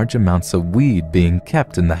relatively large amounts of weed being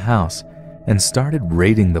kept in the house and started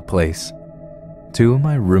raiding the place. 2 of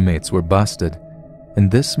my roommates were busted, and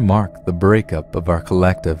this marked the breakup of our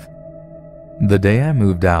collective. The day I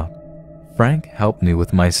moved out, Frank helped me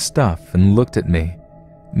with my stuff and looked at me,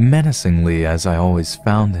 menacingly as I always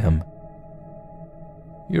found him.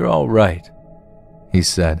 "You're all right," he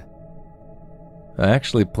said. "I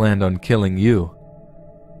actually planned on killing you,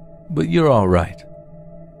 but you're all right."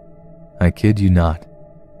 I kid you not.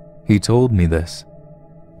 He told me this.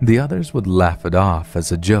 The others would laugh it off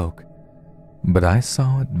as a joke, but I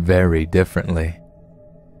saw it very differently.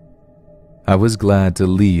 I was glad to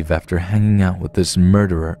leave after hanging out with this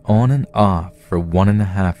murderer on and off for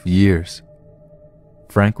 1.5 years.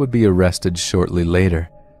 Frank would be arrested shortly later,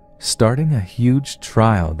 starting a huge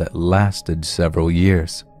trial that lasted several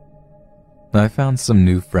years. I found some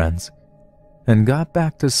new friends and got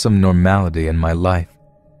back to some normality in my life.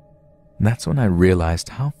 That's when I realized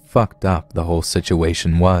how fucked up the whole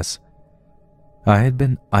situation was. I had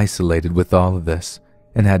been isolated with all of this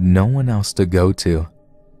and had no one else to go to.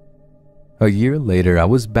 A year later, I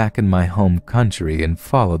was back in my home country and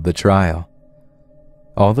followed the trial.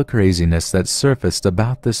 All the craziness that surfaced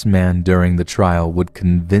about this man during the trial would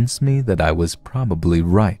convince me that I was probably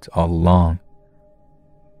right all along.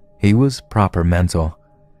 He was proper mental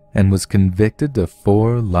and was convicted to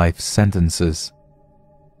 4 life sentences.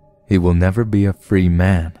 He will never be a free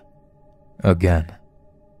man again.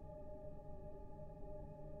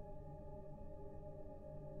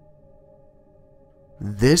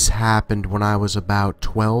 This happened when I was about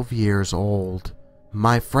 12 years old.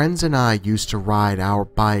 My friends and I used to ride our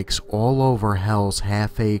bikes all over Hell's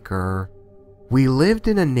Half Acre. We lived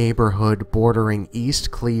in a neighborhood bordering East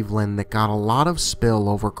Cleveland that got a lot of spill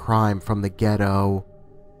over crime from the ghetto.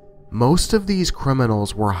 Most of these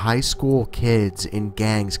criminals were high school kids in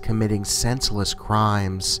gangs committing senseless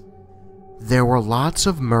crimes. There were lots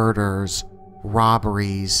of murders,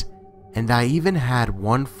 robberies, and I even had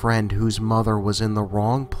one friend whose mother was in the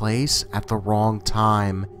wrong place at the wrong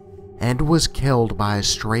time and was killed by a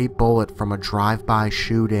stray bullet from a drive-by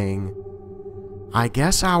shooting. I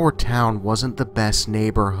guess our town wasn't the best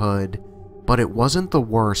neighborhood, but it wasn't the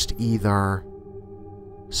worst either.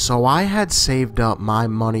 So I had saved up my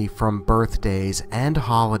money from birthdays and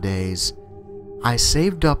holidays. I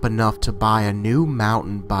saved up enough to buy a new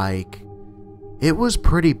mountain bike. It was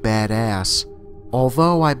pretty badass,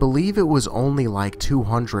 although I believe it was only like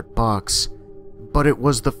 $200, but it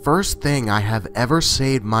was the first thing I have ever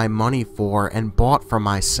saved my money for and bought for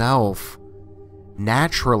myself.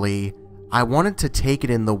 Naturally, I wanted to take it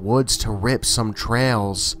in the woods to rip some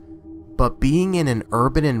trails, but being in an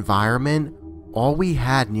urban environment, all we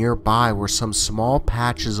had nearby were some small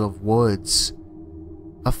patches of woods.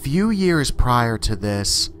 A few years prior to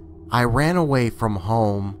this, I ran away from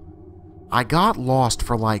home. I got lost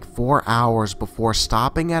for like 4 hours before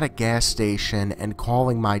stopping at a gas station and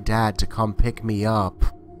calling my dad to come pick me up.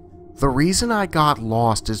 The reason I got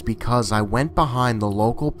lost is because I went behind the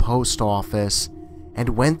local post office and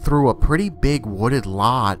went through a pretty big wooded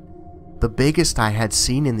lot, the biggest I had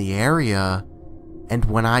seen in the area, and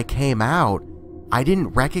when I came out, I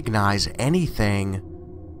didn't recognize anything.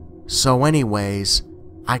 So anyways,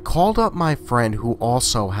 I called up my friend who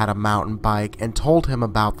also had a mountain bike and told him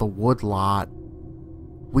about the wood lot.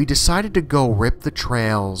 We decided to go rip the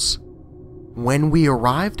trails. When we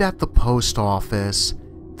arrived at the post office,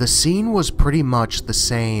 the scene was pretty much the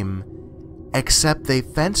same, except they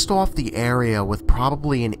fenced off the area with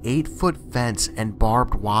probably an 8-foot fence and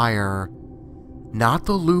barbed wire. Not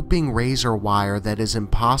the looping razor wire that is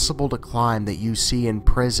impossible to climb that you see in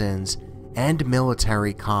prisons and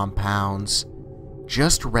military compounds.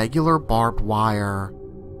 Just regular barbed wire.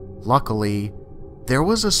 Luckily, there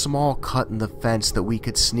was a small cut in the fence that we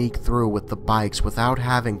could sneak through with the bikes without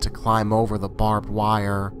having to climb over the barbed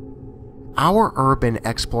wire. Our urban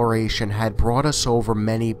exploration had brought us over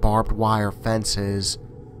many barbed wire fences,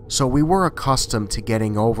 so we were accustomed to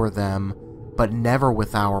getting over them, but never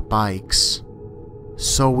with our bikes.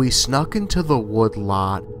 So we snuck into the wood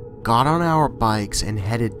lot, got on our bikes and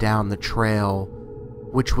headed down the trail,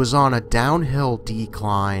 which was on a downhill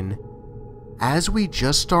decline. As we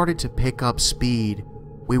just started to pick up speed,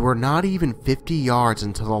 we were not even 50 yards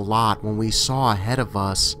into the lot when we saw ahead of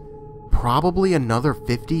us, probably another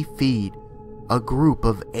 50 feet, a group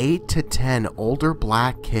of 8 to 10 older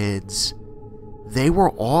black kids. They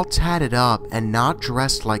were all tatted up and not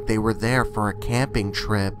dressed like they were there for a camping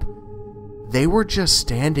trip. They were just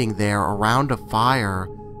standing there around a fire,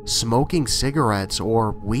 smoking cigarettes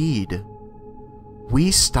or weed.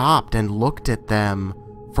 We stopped and looked at them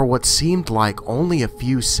for what seemed like only a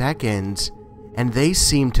few seconds, and they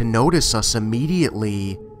seemed to notice us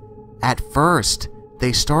immediately. At first,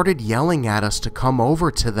 they started yelling at us to come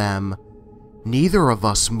over to them. Neither of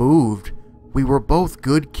us moved. We were both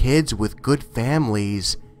good kids with good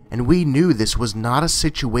families, and we knew this was not a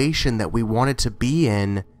situation that we wanted to be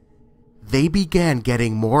in. They began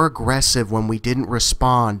getting more aggressive when we didn't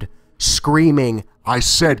respond, screaming, "I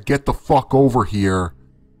said get the fuck over here."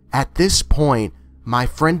 At this point, my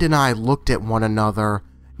friend and I looked at one another,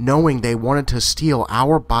 knowing they wanted to steal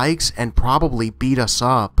our bikes and probably beat us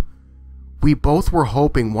up. We both were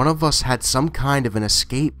hoping one of us had some kind of an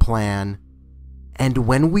escape plan. And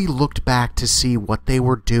when we looked back to see what they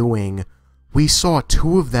were doing, we saw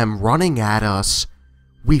 2 of them running at us.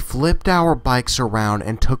 We flipped our bikes around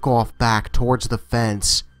and took off back towards the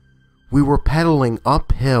fence. We were pedaling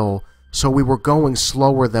uphill, so we were going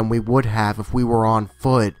slower than we would have if we were on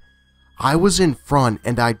foot. I was in front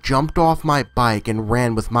and I jumped off my bike and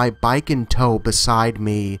ran with my bike in tow beside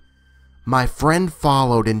me. My friend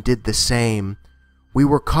followed and did the same. We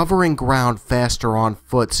were covering ground faster on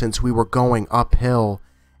foot since we were going uphill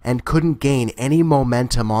and couldn't gain any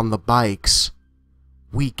momentum on the bikes.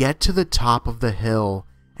 We get to the top of the hill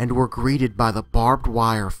and were greeted by the barbed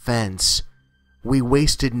wire fence. We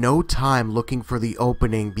wasted no time looking for the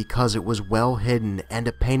opening because it was well hidden and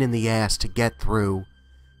a pain in the ass to get through.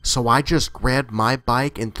 So I just grabbed my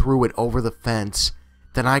bike and threw it over the fence.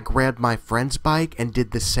 Then I grabbed my friend's bike and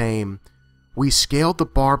did the same. We scaled the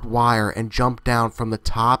barbed wire and jumped down from the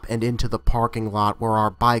top and into the parking lot where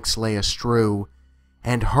our bikes lay astrew,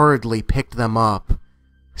 and hurriedly picked them up.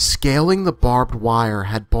 Scaling the barbed wire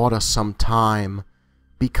had bought us some time,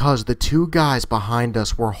 because the two guys behind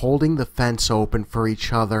us were holding the fence open for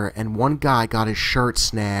each other and one guy got his shirt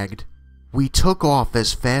snagged. We took off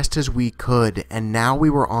as fast as we could, and now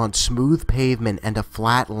we were on smooth pavement and a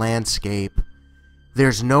flat landscape.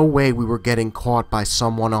 There's no way we were getting caught by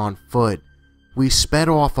someone on foot. We sped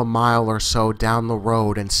off a mile or so down the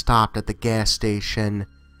road and stopped at the gas station,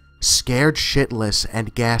 scared shitless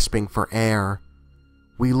and gasping for air.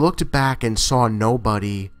 We looked back and saw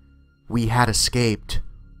nobody. We had escaped,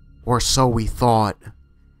 or so we thought.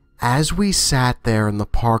 As we sat there in the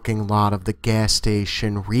parking lot of the gas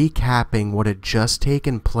station recapping what had just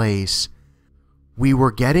taken place, we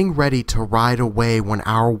were getting ready to ride away when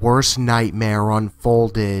our worst nightmare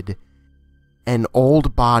unfolded. An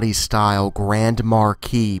old body-style Grand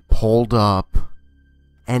Marquis pulled up,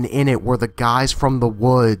 and in it were the guys from the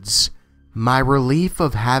woods. My relief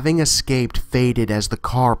of having escaped faded as the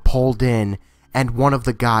car pulled in and one of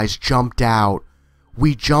the guys jumped out.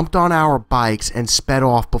 We jumped on our bikes and sped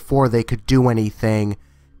off before they could do anything,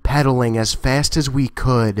 pedaling as fast as we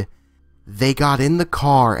could. They got in the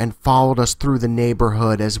car and followed us through the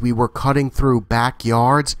neighborhood as we were cutting through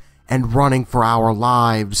backyards and running for our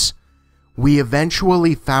lives. We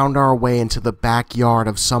eventually found our way into the backyard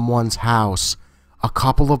of someone's house, a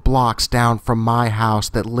couple of blocks down from my house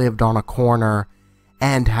that lived on a corner,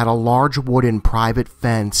 and had a large wooden private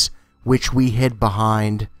fence which we hid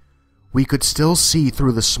behind. We could still see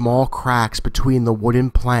through the small cracks between the wooden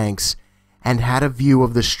planks and had a view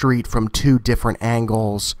of the street from two different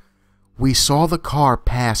angles. We saw the car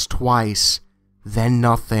pass twice, then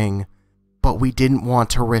nothing, but we didn't want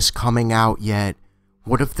to risk coming out yet.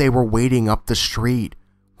 What if they were waiting up the street?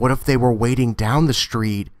 What if they were waiting down the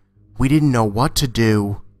street? We didn't know what to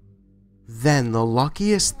do. Then the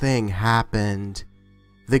luckiest thing happened.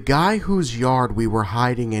 The guy whose yard we were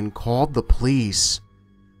hiding in called the police.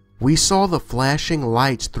 We saw the flashing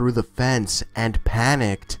lights through the fence and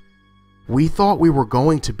panicked. We thought we were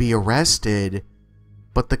going to be arrested,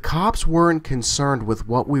 but the cops weren't concerned with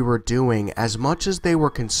what we were doing as much as they were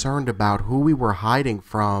concerned about who we were hiding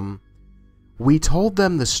from. We told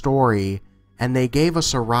them the story, and they gave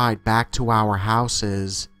us a ride back to our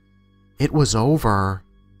houses. It was over.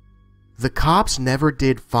 The cops never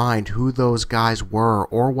did find who those guys were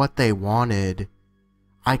or what they wanted.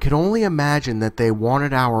 I could only imagine that they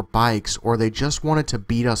wanted our bikes or they just wanted to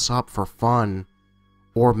beat us up for fun.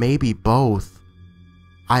 Or maybe both.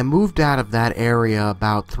 I moved out of that area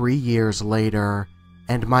about 3 years later,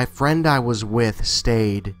 and my friend I was with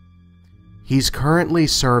stayed. He's currently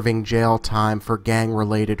serving jail time for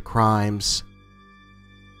gang-related crimes.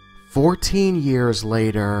 14 years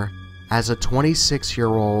later, as a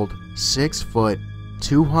 26-year-old, 6 foot,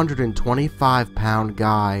 225-pound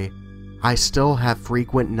guy, I still have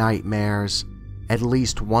frequent nightmares, at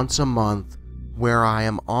least once a month, where I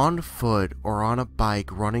am on foot or on a bike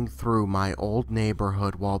running through my old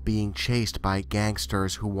neighborhood while being chased by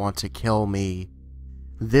gangsters who want to kill me.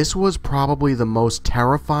 This was probably the most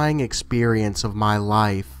terrifying experience of my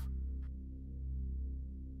life.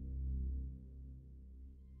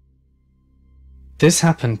 This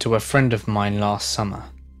happened to a friend of mine last summer.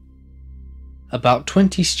 About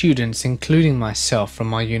 20 students, including myself from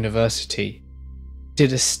my university,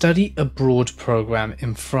 did a study abroad program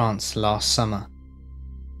in France last summer.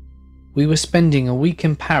 We were spending a week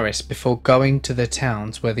in Paris before going to the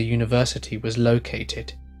towns where the university was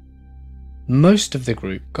located. Most of the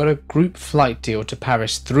group got a group flight deal to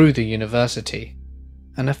Paris through the university,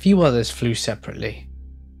 and a few others flew separately.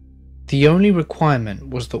 The only requirement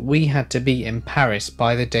was that we had to be in Paris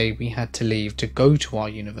by the day we had to leave to go to our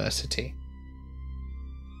university.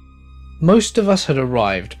 Most of us had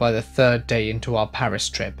arrived by the 3rd day into our Paris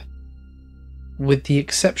trip, with the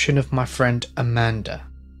exception of my friend Amanda.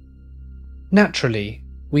 Naturally,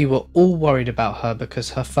 we were all worried about her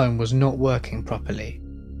because her phone was not working properly.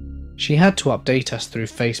 She had to update us through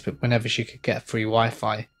Facebook whenever she could get free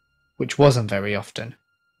Wi-Fi, which wasn't very often,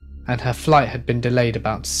 and her flight had been delayed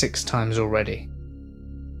about 6 times already.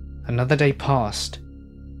 Another day passed,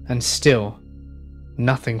 and still,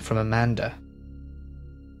 nothing from Amanda.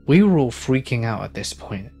 We were all freaking out at this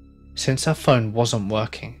point, since her phone wasn't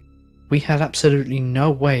working. We had absolutely no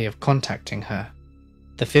way of contacting her.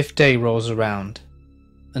 The 5th day rolls around,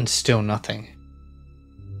 and still nothing.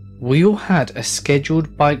 We all had a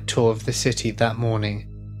scheduled bike tour of the city that morning,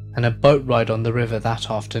 and a boat ride on the river that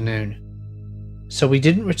afternoon, so we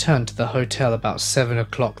didn't return to the hotel about 7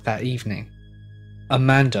 o'clock that evening.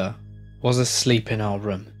 Amanda was asleep in our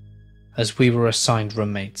room, as we were assigned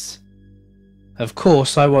roommates. Of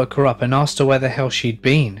course, I woke her up and asked her where the hell she'd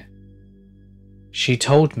been. She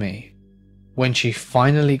told me, when she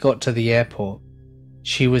finally got to the airport,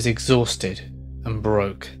 She was exhausted and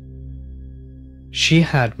broke. She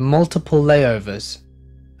had multiple layovers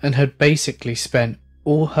and had basically spent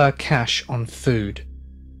all her cash on food.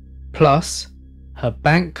 Plus, her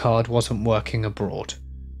bank card wasn't working abroad.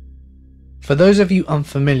 For those of you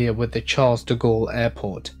unfamiliar with the Charles de Gaulle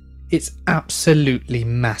airport, it's absolutely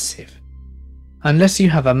massive. Unless you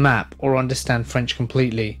have a map or understand French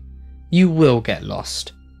completely, you will get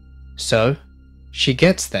lost. So, she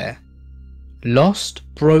gets there, lost,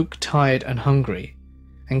 broke, tired and hungry,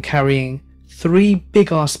 and carrying 3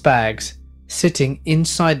 big-ass bags sitting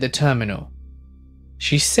inside the terminal.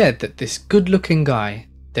 She said that this good-looking guy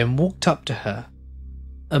then walked up to her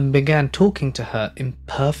and began talking to her in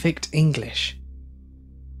perfect English.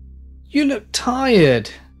 "You look tired.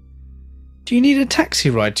 Do you need a taxi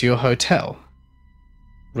ride to your hotel?"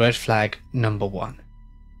 Red flag number 1.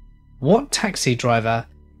 What taxi driver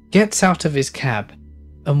gets out of his cab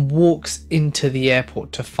and walks into the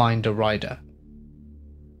airport to find a rider?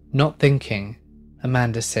 Not thinking,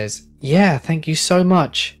 Amanda says, "Yeah, thank you so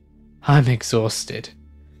much. I'm exhausted."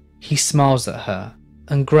 He smiles at her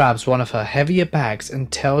and grabs one of her heavier bags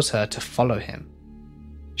and tells her to follow him.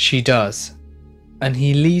 She does, and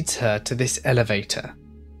he leads her to this elevator.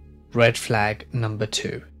 Red flag number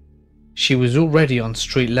 2. She was already on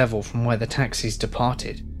street level from where the taxis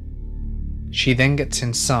departed. She then gets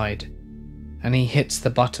inside, and he hits the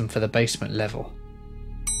button for the basement level.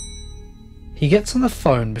 He gets on the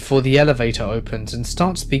phone before the elevator opens and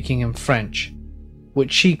starts speaking in French,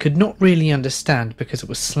 which she could not really understand because it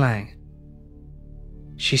was slang.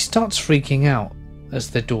 She starts freaking out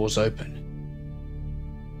as the doors open.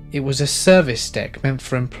 It was a service deck meant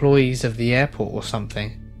for employees of the airport or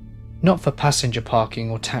something, not for passenger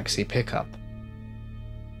parking or taxi pickup.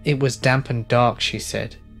 It was damp and dark, she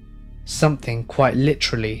said, something quite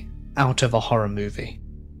literally out of a horror movie.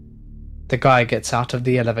 The guy gets out of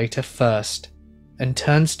the elevator first and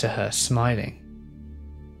turns to her smiling.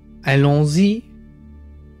 "Allons-y,"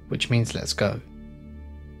 which means let's go.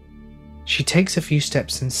 She takes a few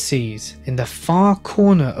steps and sees, in the far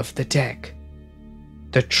corner of the deck,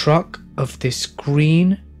 the truck of this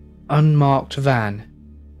green, unmarked van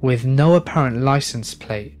with no apparent license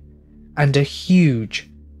plate, and a huge,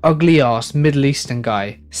 ugly-ass Middle Eastern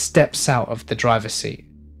guy steps out of the driver's seat.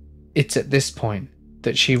 It's at this point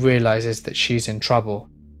that she realizes that she's in trouble,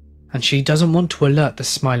 and she doesn't want to alert the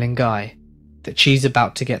smiling guy that she's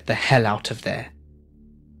about to get the hell out of there.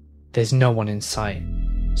 There's no one in sight,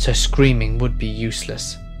 so screaming would be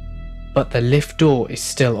useless, but the lift door is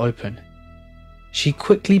still open. She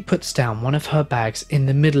quickly puts down one of her bags in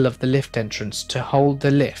the middle of the lift entrance to hold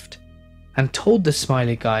the lift, and told the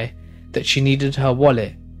smiley guy that she needed her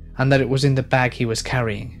wallet and that it was in the bag he was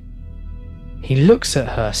carrying. He looks at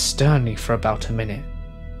her sternly for about a minute,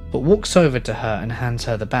 but walks over to her and hands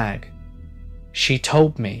her the bag. She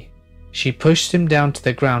told me. She pushed him down to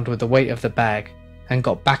the ground with the weight of the bag and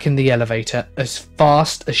got back in the elevator as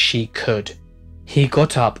fast as she could. He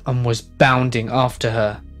got up and was bounding after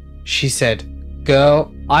her. She said,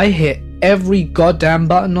 "Girl, I hit every goddamn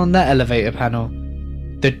button on that elevator panel."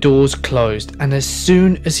 The doors closed, and as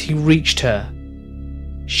soon as he reached her,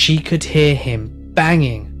 she could hear him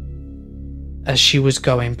banging as she was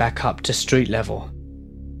going back up to street level.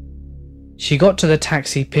 She got to the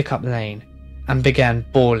taxi pickup lane and began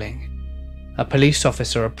bawling. A police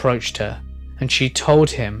officer approached her and she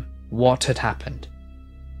told him what had happened.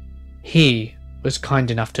 He was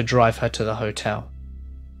kind enough to drive her to the hotel.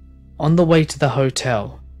 On the way to the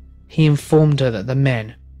hotel, he informed her that the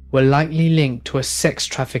men were likely linked to a sex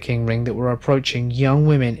trafficking ring that were approaching young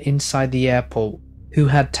women inside the airport who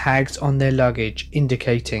had tags on their luggage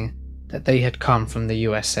indicating that they had come from the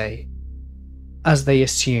USA, as they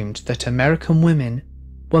assumed that American women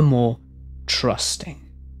were more trusting.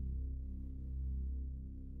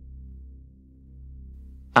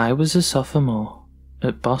 I was a sophomore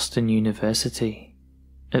at Boston University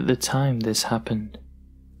at the time this happened,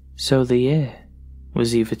 so the year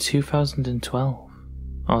was either 2012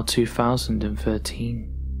 or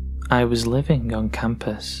 2013. I was living on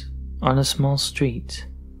campus on a small street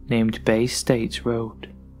named Bay State Road.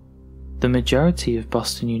 The majority of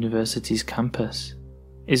Boston University's campus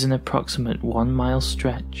is an approximate 1 mile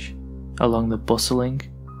stretch along the bustling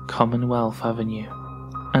Commonwealth Avenue,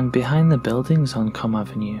 and behind the buildings on Com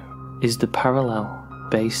Avenue is the parallel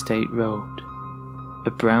Bay State Road,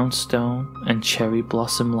 a brownstone and cherry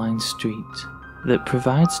blossom lined street that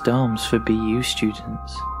provides dorms for BU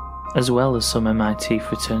students, as well as some MIT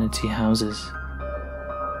fraternity houses.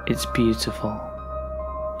 It's beautiful,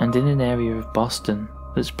 and in an area of Boston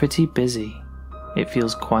that's pretty busy, it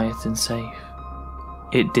feels quiet and safe.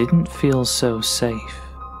 It didn't feel so safe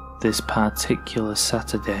this particular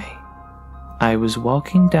Saturday. I was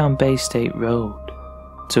walking down Bay State Road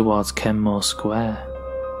towards Kenmore Square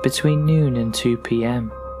between noon and 2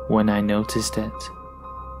 p.m. when I noticed it.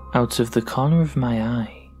 Out of the corner of my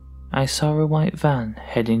eye, I saw a white van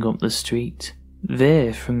heading up the street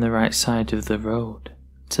veer from the right side of the road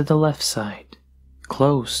to the left side,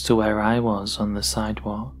 close to where I was on the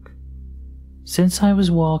sidewalk. Since I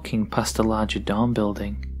was walking past a larger dorm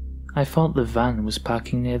building, I thought the van was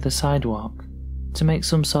parking near the sidewalk to make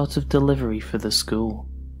some sort of delivery for the school.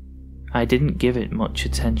 I didn't give it much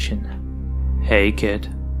attention. "Hey kid."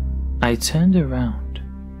 I turned around.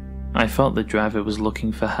 I thought the driver was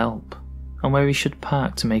looking for help and where he should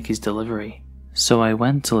park to make his delivery, so I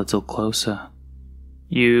went a little closer.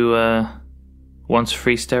 "You, want a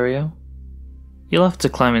free stereo? You'll have to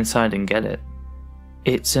climb inside and get it."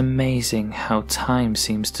 It's amazing how time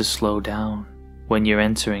seems to slow down when you're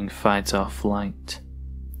entering fight or flight.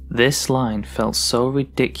 This line felt so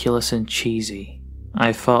ridiculous and cheesy,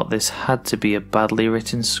 I thought this had to be a badly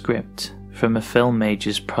written script from a film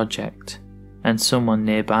major's project, and someone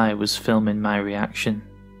nearby was filming my reaction.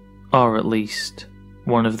 Or at least,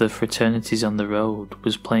 one of the fraternities on the road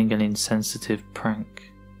was playing an insensitive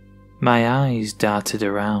prank. My eyes darted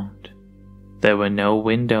around. There were no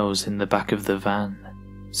windows in the back of the van,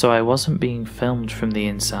 so I wasn't being filmed from the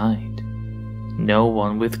inside. No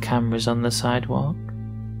one with cameras on the sidewalk,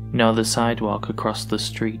 nor the sidewalk across the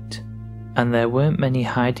street, and there weren't many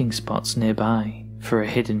hiding spots nearby for a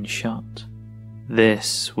hidden shot.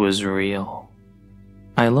 This was real.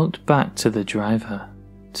 I looked back to the driver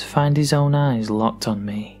to find his own eyes locked on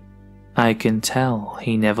me. I can tell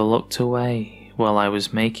he never looked away while I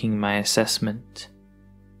was making my assessment,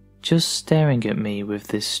 just staring at me with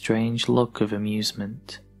this strange look of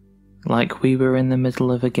amusement, like we were in the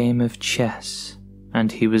middle of a game of chess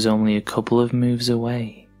and he was only a couple of moves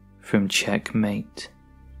away from checkmate.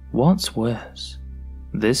 What's worse,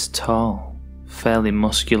 this tall, fairly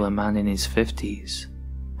muscular man in his 50s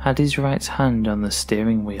had his right hand on the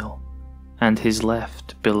steering wheel and his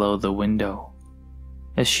left below the window,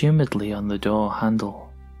 assumedly on the door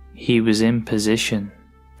handle. He was in position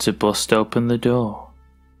to bust open the door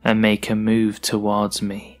and make a move towards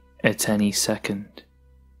me at any second.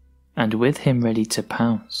 And with him ready to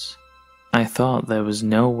pounce, I thought there was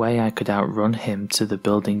no way I could outrun him to the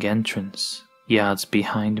building entrance, yards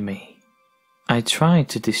behind me. I tried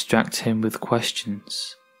to distract him with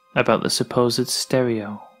questions about the supposed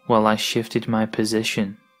stereo while I shifted my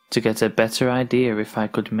position to get a better idea if I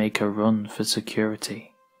could make a run for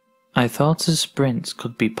security. I thought a sprint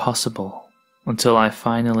could be possible until I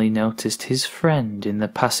finally noticed his friend in the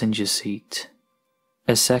passenger seat.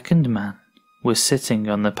 A second man was sitting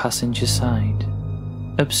on the passenger side,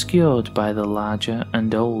 obscured by the larger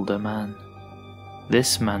and older man.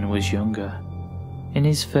 This man was younger, in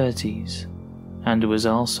his 30s, and was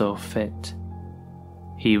also fit.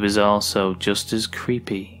 He was also just as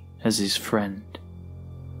creepy as his friend.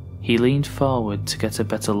 He leaned forward to get a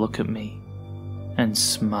better look at me, and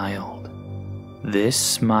smiled. This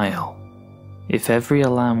smile, if every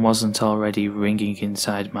alarm wasn't already ringing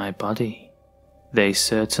inside my body, they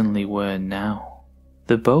certainly were now.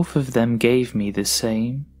 The both of them gave me the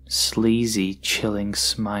same sleazy, chilling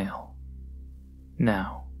smile.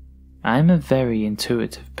 Now, I'm a very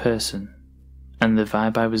intuitive person, and the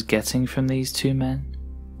vibe I was getting from these two men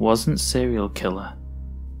wasn't serial killer.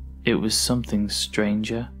 It was something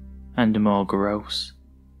stranger and more gross,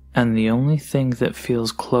 and the only thing that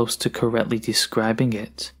feels close to correctly describing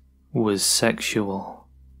it was sexual.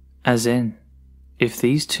 As in, if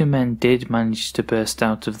these two men did manage to burst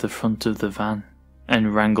out of the front of the van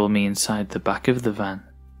and wrangle me inside the back of the van,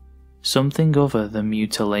 something other than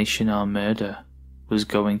mutilation or murder was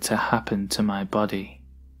going to happen to my body.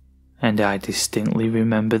 And I distinctly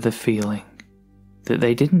remember the feeling that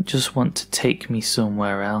they didn't just want to take me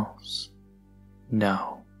somewhere else.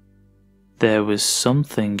 No, there was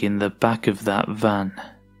something in the back of that van.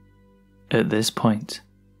 At this point,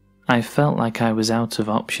 I felt like I was out of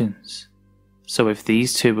options, so if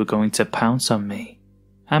these two were going to pounce on me,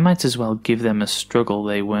 I might as well give them a struggle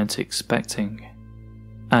they weren't expecting.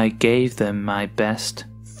 I gave them my best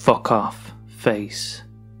fuck off face,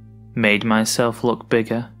 made myself look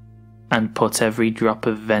bigger, and put every drop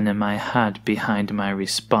of venom I had behind my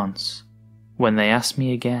response when they asked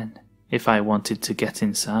me again if I wanted to get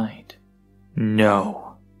inside.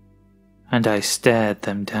 No. And I stared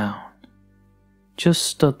them down. Just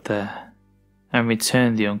stood there and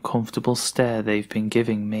returned the uncomfortable stare they've been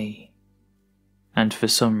giving me. And for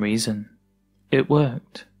some reason, it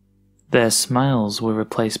worked. Their smiles were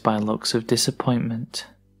replaced by looks of disappointment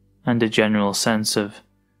and a general sense of,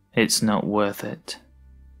 it's not worth it.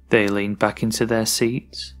 They leaned back into their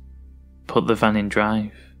seats, put the van in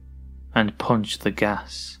drive, and punched the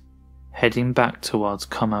gas, heading back towards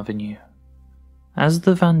Com Avenue. As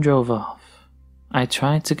the van drove off, I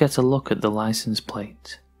tried to get a look at the license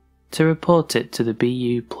plate to report it to the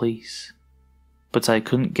BU police, but I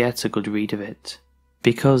couldn't get a good read of it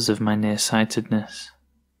because of my nearsightedness,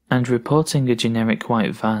 and reporting a generic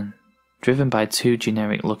white van driven by two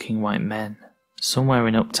generic-looking white men somewhere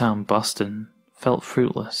in uptown Boston felt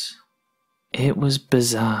fruitless. It was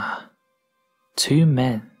bizarre. Two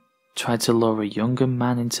men tried to lure a younger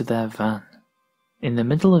man into their van in the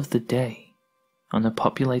middle of the day on a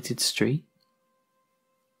populated street.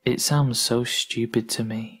 It sounds so stupid to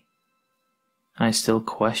me. I still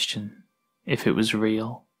question if it was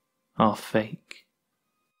real or fake.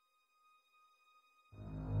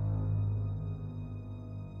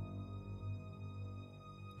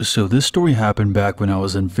 So this story happened back when I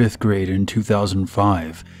was in 5th grade in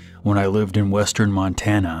 2005, when I lived in western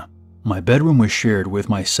Montana. My bedroom was shared with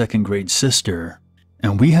my 2nd grade sister,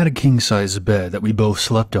 and we had a king-size bed that we both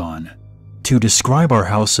slept on. To describe our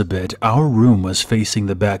house a bit, our room was facing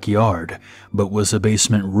the backyard, but was a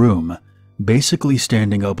basement room. Basically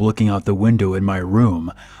standing up looking out the window in my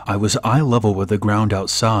room, I was eye level with the ground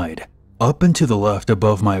outside. Up and to the left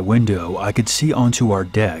above my window, I could see onto our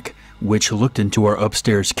deck, which looked into our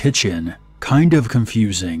upstairs kitchen. Kind of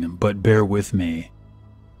confusing, but bear with me.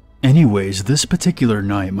 Anyways, this particular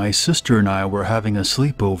night, my sister and I were having a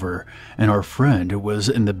sleepover, and our friend was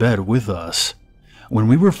in the bed with us. When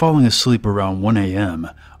we were falling asleep around 1 a.m.,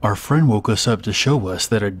 our friend woke us up to show us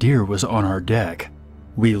that a deer was on our deck.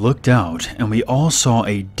 We looked out, and we all saw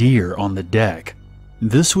a deer on the deck.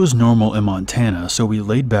 This was normal in Montana, so we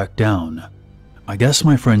laid back down. I guess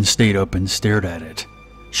my friend stayed up and stared at it.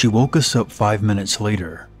 She woke us up 5 minutes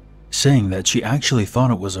later, saying that she actually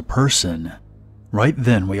thought it was a person. Right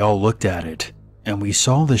then we all looked at it, and we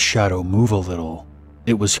saw the shadow move a little.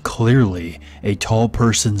 It was clearly a tall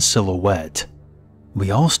person's silhouette. We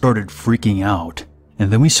all started freaking out,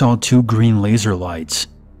 and then we saw 2 green laser lights.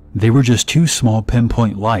 They were just 2 small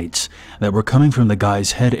pinpoint lights that were coming from the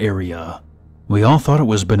guy's head area. We all thought it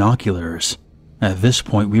was binoculars. At this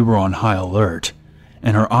point we were on high alert,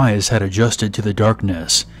 and our eyes had adjusted to the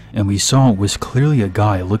darkness, and we saw it was clearly a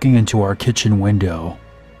guy looking into our kitchen window.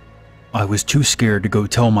 I was too scared to go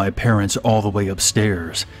tell my parents all the way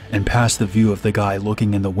upstairs and past the view of the guy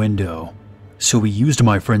looking in the window. So we used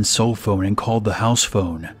my friend's cell phone and called the house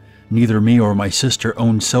phone. Neither me or my sister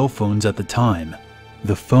owned cell phones at the time.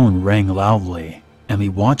 The phone rang loudly, and we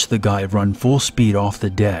watched the guy run full speed off the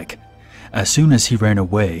deck. As soon as he ran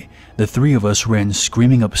away, the 3 of us ran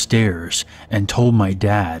screaming upstairs and told my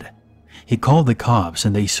dad. He called the cops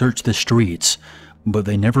and they searched the streets, but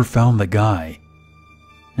they never found the guy.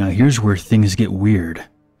 Now here's where things get weird.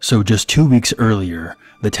 So just 2 weeks earlier,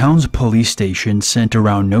 the town's police station sent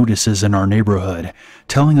around notices in our neighborhood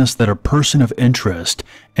telling us that a person of interest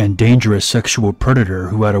and dangerous sexual predator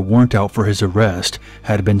who had a warrant out for his arrest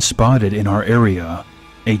had been spotted in our area.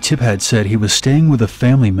 A tip had said he was staying with a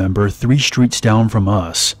family member 3 streets down from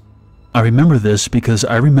us. I remember this because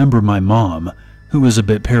I remember my mom, who was a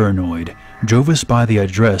bit paranoid, drove us by the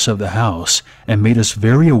address of the house and made us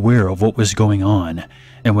very aware of what was going on,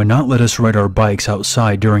 and would not let us ride our bikes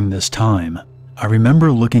outside during this time. I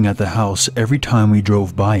remember looking at the house every time we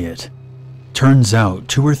drove by it. Turns out,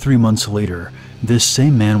 2 or 3 months later, this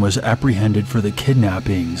same man was apprehended for the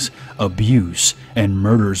kidnappings, abuse, and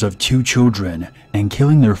murders of 2 children and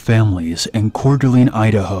killing their families in Coeur d'Alene,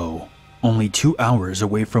 Idaho, only 2 hours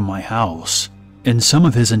away from my house. In some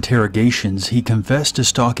of his interrogations, he confessed to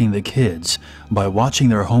stalking the kids by watching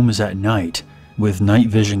their homes at night with night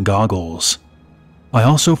vision goggles. I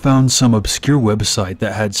also found some obscure website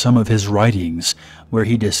that had some of his writings where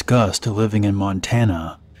he discussed living in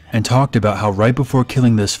Montana and talked about how right before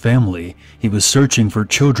killing this family, he was searching for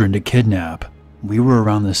children to kidnap. We were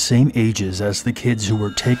around the same ages as the kids who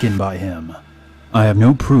were taken by him. I have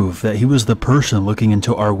no proof that he was the person looking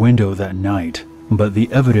into our window that night, but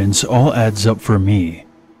the evidence all adds up for me,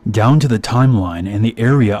 down to the timeline and the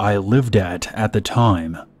area I lived at the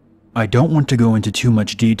time. I don't want to go into too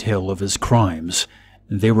much detail of his crimes.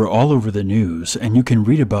 They were all over the news, and you can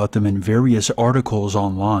read about them in various articles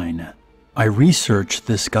online. I researched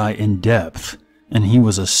this guy in depth, and he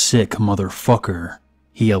was a sick motherfucker.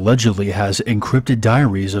 He allegedly has encrypted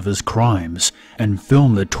diaries of his crimes and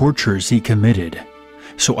filmed the tortures he committed,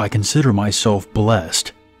 so I consider myself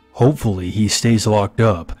blessed. Hopefully he stays locked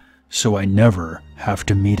up, so I never have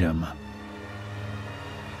to meet him.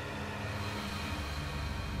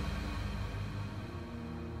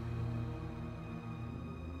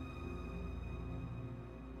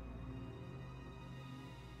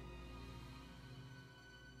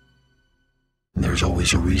 there's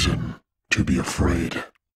always a reason to be afraid.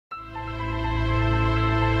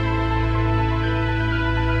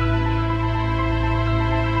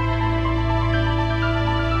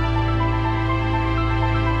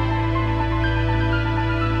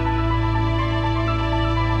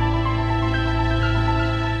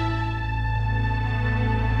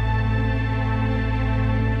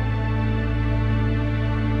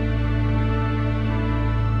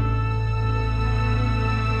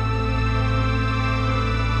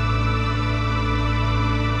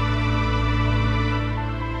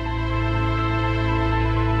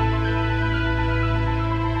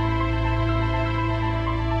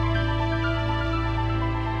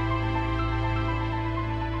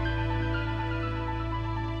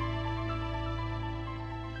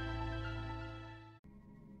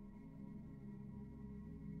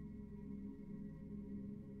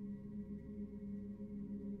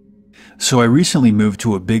 So I recently moved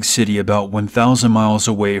to a big city about 1,000 miles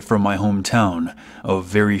away from my hometown of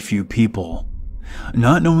very few people.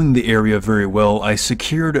 Not knowing the area very well, I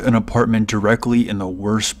secured an apartment directly in the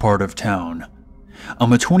worst part of town.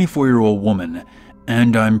 I'm a 24-year-old woman,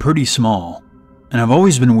 and I'm pretty small, and I've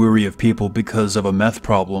always been wary of people because of a meth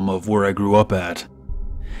problem of where I grew up at.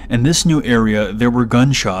 In this new area, there were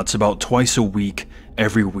gunshots about twice a week,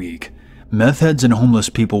 every week, meth heads and homeless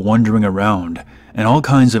people wandering around, and all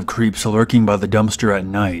kinds of creeps lurking by the dumpster at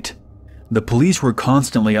night. The police were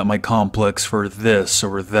constantly at my complex for this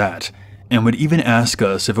or that, and would even ask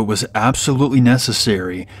us if it was absolutely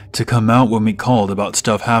necessary to come out when we called about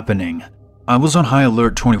stuff happening. I was on high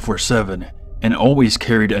alert 24/7, and always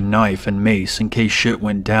carried a knife and mace in case shit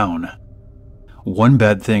went down. One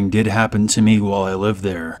bad thing did happen to me while I lived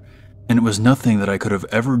there, and it was nothing that I could have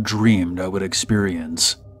ever dreamed I would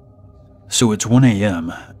experience. So it's 1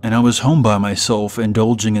 a.m., and I was home by myself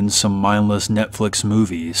indulging in some mindless Netflix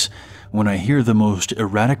movies when I hear the most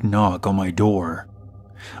erratic knock on my door.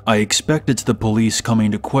 I expect it's the police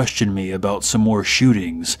coming to question me about some more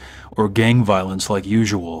shootings or gang violence like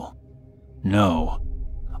usual. No.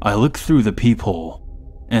 I look through the peephole,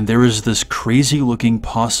 and there is this crazy-looking,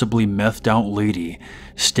 possibly methed-out lady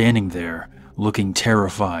standing there, looking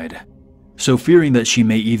terrified. So fearing that she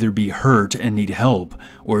may either be hurt and need help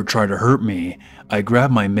or try to hurt me, I grab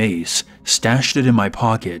my mace, stashed it in my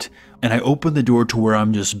pocket, and I open the door to where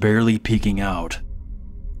I'm just barely peeking out.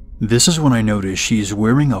 This is when I notice she's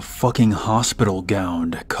wearing a fucking hospital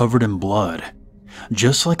gown covered in blood.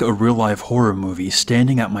 Just like a real-life horror movie,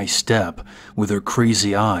 standing at my step with her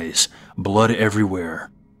crazy eyes, blood everywhere.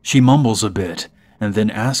 She mumbles a bit and then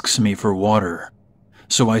asks me for water.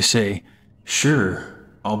 So I say, "Sure,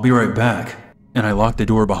 I'll be right back," and I lock the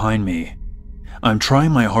door behind me. I'm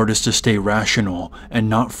trying my hardest to stay rational and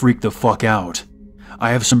not freak the fuck out.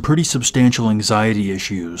 I have some pretty substantial anxiety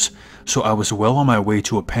issues, so I was well on my way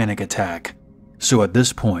to a panic attack. So at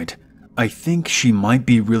this point, I think she might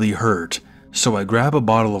be really hurt, so I grab a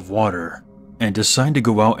bottle of water and decide to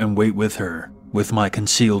go out and wait with her, with my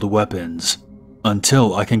concealed weapons,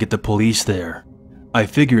 until I can get the police there. I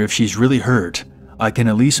figure if she's really hurt, I can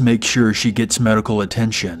at least make sure she gets medical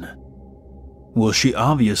attention. Well, she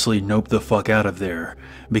obviously noped the fuck out of there,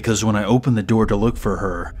 because when I opened the door to look for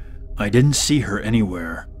her, I didn't see her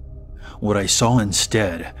anywhere. What I saw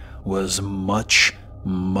instead was much,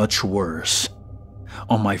 much worse.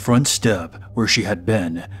 On my front step, where she had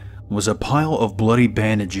been, was a pile of bloody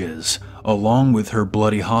bandages, along with her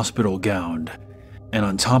bloody hospital gown. And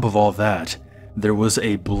on top of all that, there was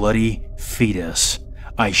a bloody fetus.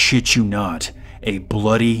 I shit you not. A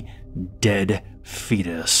bloody, dead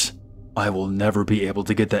fetus. I will never be able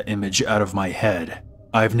to get that image out of my head.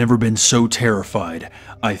 I've never been so terrified.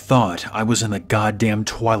 I thought I was in the goddamn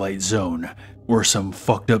Twilight Zone, or some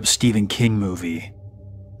fucked up Stephen King movie.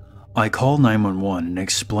 I called 911 and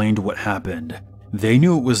explained what happened. They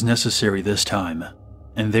knew it was necessary this time,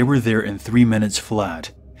 and they were there in 3 minutes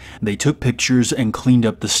flat. They took pictures and cleaned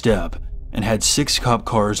up the step, and had 6 cop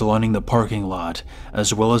cars lining the parking lot,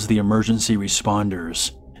 as well as the emergency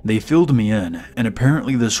responders. They filled me in, and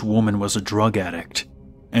apparently this woman was a drug addict,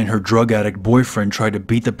 and her drug addict boyfriend tried to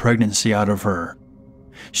beat the pregnancy out of her.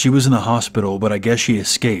 She was in the hospital, but I guess she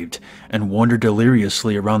escaped and wandered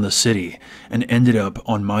deliriously around the city and ended up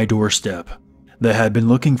on my doorstep. They had been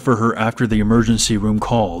looking for her after the emergency room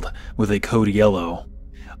called with a code yellow.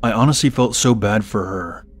 I honestly felt so bad for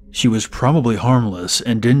her. She was probably harmless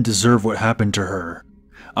and didn't deserve what happened to her.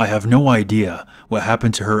 I have no idea what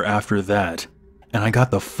happened to her after that, and I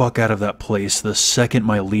got the fuck out of that place the second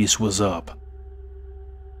my lease was up.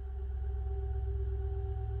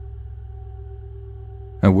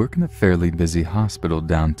 I work in a fairly busy hospital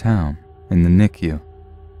downtown, in the NICU.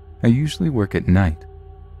 I usually work at night,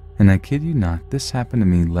 and I kid you not, this happened to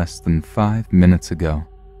me less than 5 minutes ago.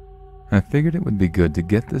 I figured it would be good to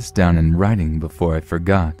get this down in writing before I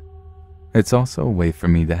forgot. It's also a way for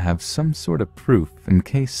me to have some sort of proof in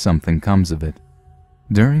case something comes of it.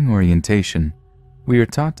 During orientation, we are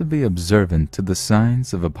taught to be observant to the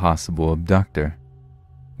signs of a possible abductor.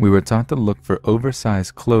 We were taught to look for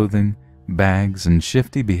oversized clothing, bags, and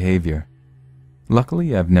shifty behavior.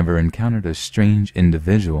 Luckily, I've never encountered a strange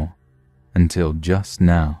individual until just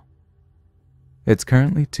now. It's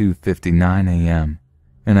currently 2:59 a.m.,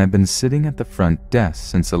 and I've been sitting at the front desk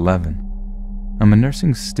since 11. I'm a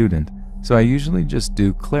nursing student, so I usually just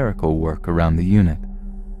do clerical work around the unit.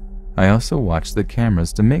 I also watch the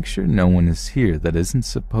cameras to make sure no one is here that isn't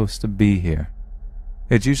supposed to be here.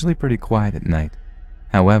 It's usually pretty quiet at night.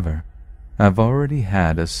 However, I've already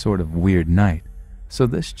had a sort of weird night, so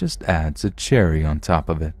this just adds a cherry on top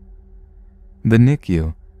of it. The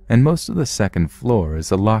NICU and most of the second floor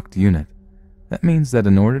is a locked unit. That means that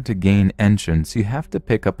in order to gain entrance, you have to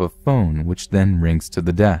pick up a phone which then rings to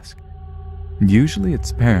the desk. Usually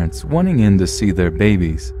it's parents wanting in to see their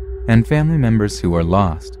babies and family members who are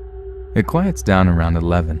lost. It quiets down around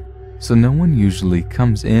 11, so no one usually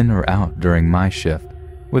comes in or out during my shift,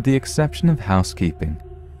 with the exception of housekeeping.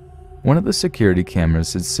 One of the security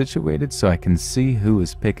cameras is situated so I can see who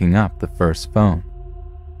is picking up the first phone.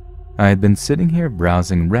 I had been sitting here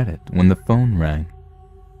browsing Reddit when the phone rang.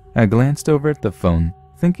 I glanced over at the phone,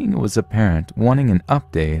 thinking it was a parent wanting an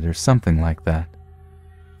update or something like that.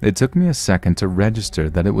 It took me a second to register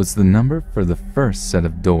that it was the number for the first set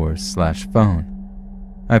of doors/phone.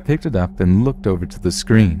 I picked it up and looked over to the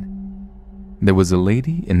screen. There was a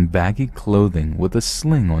lady in baggy clothing with a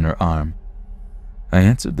sling on her arm. I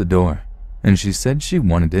answered the door, and she said she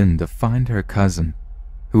wanted in to find her cousin,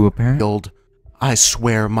 who apparently... I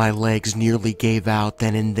swear my legs nearly gave out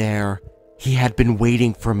then and there. He had been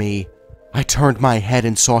waiting for me. I turned my head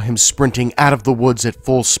and saw him sprinting out of the woods at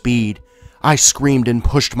full speed. I screamed and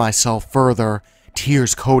pushed myself further,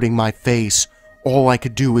 tears coating my face. All I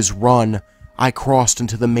could do is run. I crossed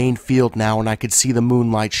into the main field now, and I could see the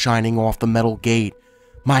moonlight shining off the metal gate.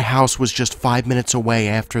 My house was just 5 minutes away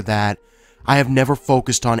after that. I have never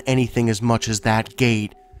focused on anything as much as that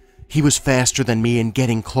gate. He was faster than me and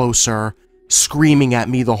getting closer, screaming at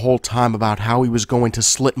me the whole time about how he was going to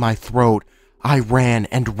slit my throat. I ran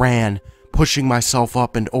and ran, pushing myself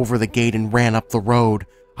up and over the gate and ran up the road.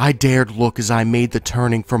 I dared look as I made the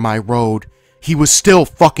turning for my road. He was still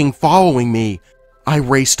fucking following me. I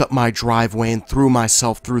raced up my driveway and threw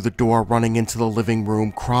myself through the door, running into the living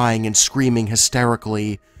room, crying and screaming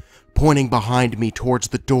hysterically, pointing behind me towards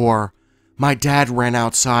the door. My dad ran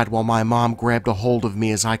outside while my mom grabbed a hold of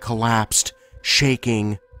me as I collapsed,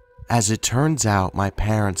 shaking. As it turns out, my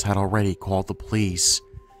parents had already called the police.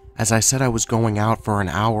 As I said, I was going out for an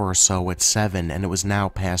hour or so at 7, and it was now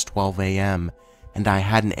past 12 a.m., and I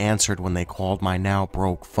hadn't answered when they called my now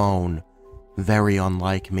broke phone. Very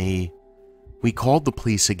unlike me. We called the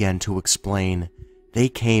police again to explain. They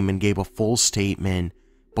came and gave a full statement.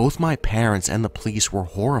 Both my parents and the police were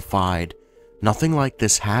horrified. Nothing like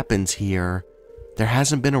this happens here. There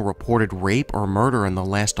hasn't been a reported rape or murder in the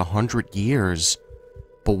last 100 years.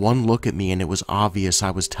 But one look at me and it was obvious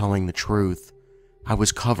I was telling the truth. I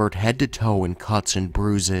was covered head to toe in cuts and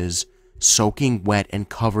bruises, soaking wet and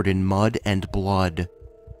covered in mud and blood.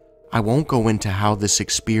 I won't go into how this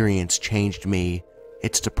experience changed me.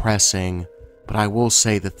 It's depressing, but I will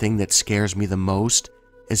say the thing that scares me the most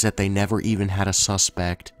is that they never even had a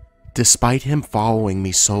suspect. Despite him following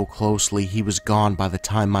me so closely, he was gone by the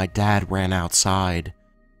time my dad ran outside.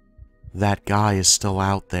 That guy is still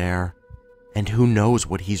out there, and who knows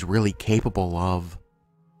what he's really capable of.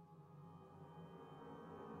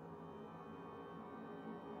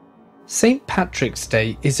 St. Patrick's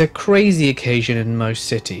Day is a crazy occasion in most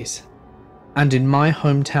cities, and in my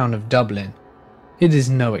hometown of Dublin, it is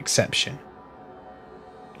no exception.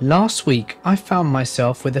 Last week, I found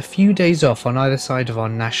myself with a few days off on either side of our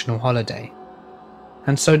national holiday,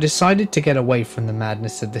 and so decided to get away from the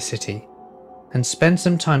madness of the city and spend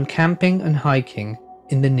some time camping and hiking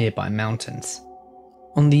in the nearby mountains.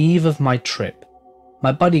 On the eve of my trip,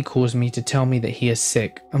 my buddy calls me to tell me that he is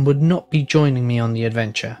sick and would not be joining me on the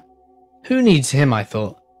adventure. Who needs him, I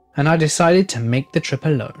thought, and I decided to make the trip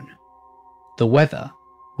alone. The weather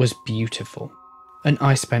was beautiful, and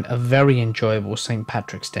I spent a very enjoyable St.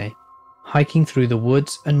 Patrick's Day, hiking through the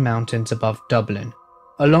woods and mountains above Dublin,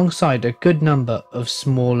 alongside a good number of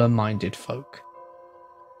smaller-minded folk.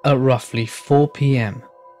 At roughly 4 p.m,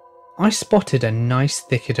 I spotted a nice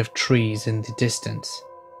thicket of trees in the distance,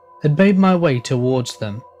 and made my way towards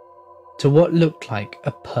them. to what looked like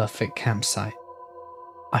a perfect campsite.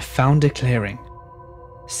 I found a clearing,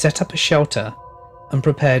 set up a shelter, and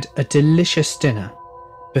prepared a delicious dinner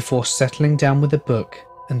before settling down with a book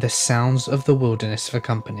and the sounds of the wilderness for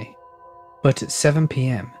company. But at 7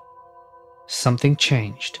 p.m, something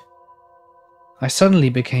changed. I suddenly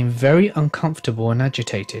became very uncomfortable and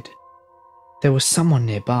agitated. There was someone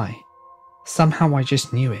nearby. Somehow I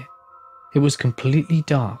just knew it. It was completely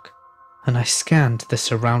dark, and I scanned the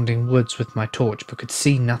surrounding woods with my torch but could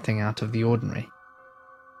see nothing out of the ordinary.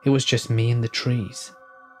 It was just me and the trees.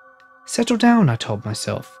 Settle down, I told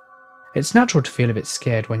myself. It's natural to feel a bit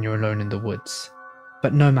scared when you're alone in the woods,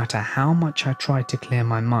 but no matter how much I tried to clear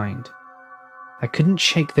my mind, I couldn't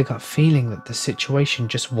shake the gut feeling that the situation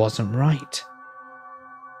just wasn't right.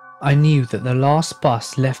 I knew that the last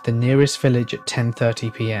bus left the nearest village at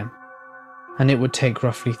 10:30 p.m, and it would take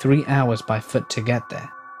roughly 3 hours by foot to get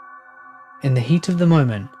there. In the heat of the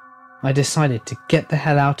moment, I decided to get the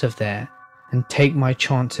hell out of there and take my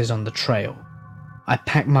chances on the trail. I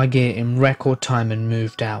packed my gear in record time and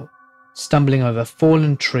moved out, stumbling over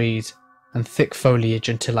fallen trees and thick foliage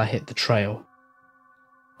until I hit the trail.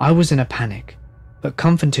 I was in a panic, but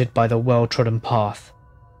comforted by the well-trodden path.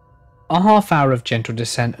 A half-hour of gentle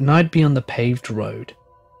descent and I'd be on the paved road,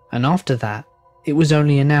 and after that, it was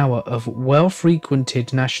only an hour of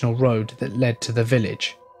well-frequented national road that led to the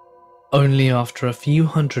village. Only after a few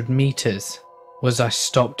hundred meters was I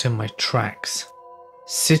stopped in my tracks.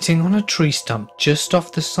 Sitting on a tree stump just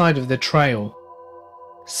off the side of the trail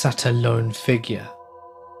sat a lone figure.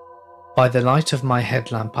 By the light of my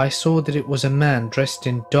headlamp, I saw that it was a man dressed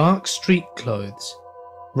in dark street clothes,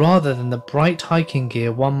 rather than the bright hiking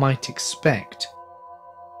gear one might expect.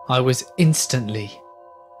 I was instantly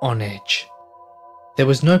on edge. There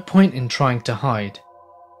was no point in trying to hide,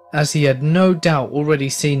 as he had no doubt already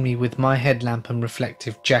seen me with my headlamp and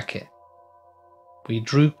reflective jacket. We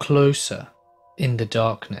drew closer in the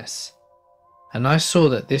darkness, and I saw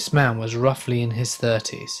that this man was roughly in his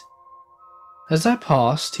 30s. As I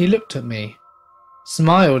passed, he looked at me,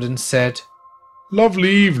 smiled and said, Lovely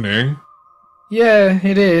evening. "Yeah,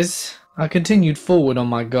 it is." I continued forward on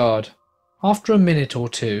my guard. After a minute or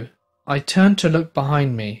two, I turned to look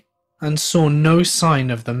behind me and saw no sign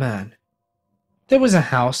of the man. There was a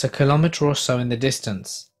house a kilometre or so in the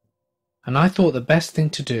distance, and I thought the best thing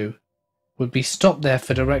to do would be stop there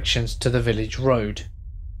for directions to the village road.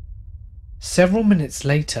 Several minutes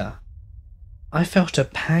later, I felt a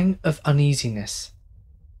pang of uneasiness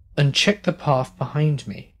and checked the path behind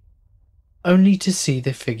me, only to see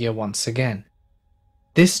the figure once again,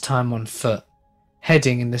 this time on foot,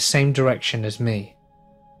 heading in the same direction as me.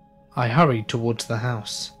 I hurried towards the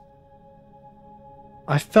house.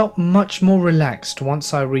 I felt much more relaxed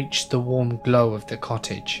once I reached the warm glow of the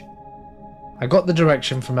cottage. I got the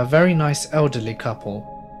direction from a very nice elderly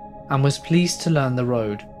couple and was pleased to learn the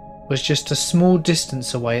road was just a small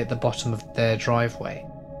distance away at the bottom of their driveway.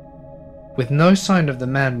 With no sign of the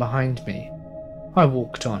man behind me, I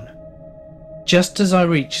walked on. Just as I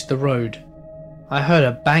reached the road, I heard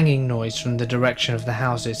a banging noise from the direction of the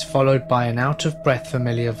houses, followed by an out-of-breath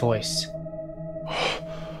familiar voice.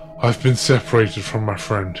 I've been separated from my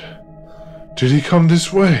friend. Did he come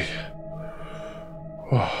this way?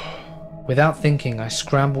 Without thinking, I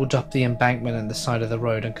scrambled up the embankment and the side of the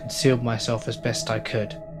road and concealed myself as best I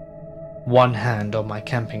could, one hand on my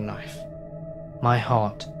camping knife. My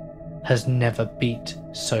heart has never beat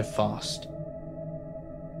so fast.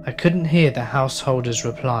 I couldn't hear the householder's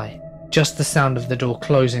reply, just the sound of the door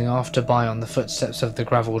closing after by on the footsteps of the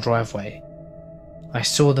gravel driveway. I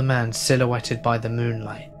saw the man silhouetted by the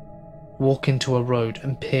moonlight walk into a road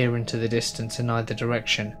and peer into the distance in either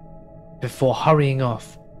direction, before hurrying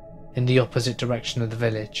off in the opposite direction of the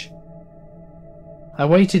village. I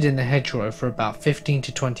waited in the hedgerow for about 15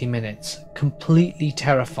 to 20 minutes, completely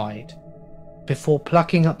terrified, before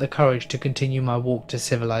plucking up the courage to continue my walk to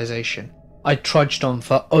civilization. I trudged on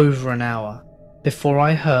for over an hour, before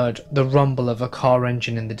I heard the rumble of a car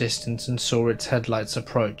engine in the distance and saw its headlights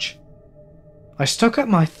approach. I stuck up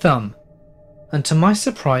my thumb, and to my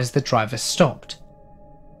surprise the driver stopped.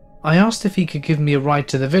 I asked if he could give me a ride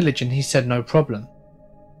to the village and he said no problem.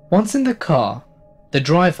 Once in the car, the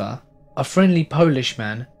driver, a friendly Polish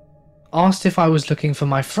man, asked if I was looking for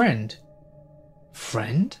my friend.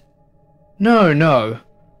 Friend? No.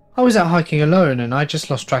 I was out hiking alone and I just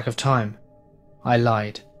lost track of time. I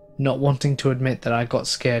lied, not wanting to admit that I got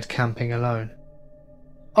scared camping alone.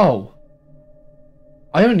 Oh.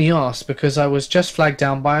 I only asked because I was just flagged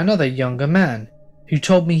down by another younger man who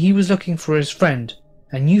told me he was looking for his friend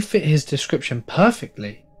and you fit his description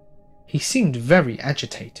perfectly. He seemed very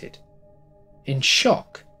agitated. In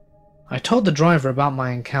shock, I told the driver about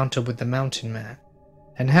my encounter with the mountain man,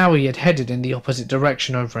 and how he had headed in the opposite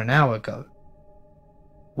direction over an hour ago.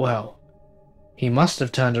 Well, he must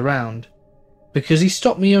have turned around, because he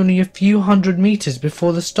stopped me only a few hundred meters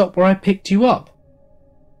before the stop where I picked you up.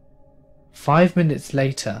 5 minutes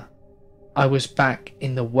later, I was back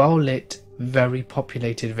in the well-lit, very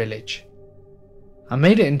populated village. I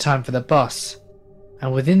made it in time for the bus,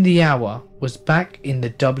 and within the hour was back in the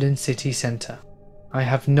Dublin city centre. I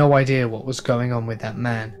have no idea what was going on with that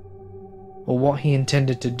man, or what he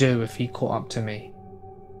intended to do if he caught up to me.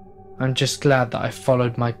 I'm just glad that I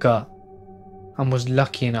followed my gut, and was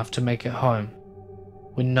lucky enough to make it home,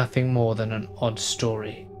 with nothing more than an odd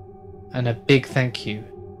story. And a big thank you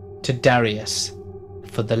to Darius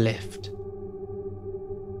for the lift.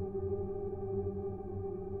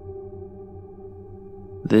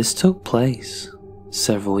 This took place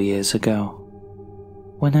several years ago,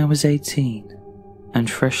 when I was 18 and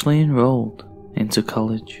freshly enrolled into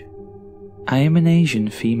college. I am an Asian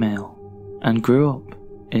female and grew up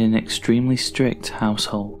in an extremely strict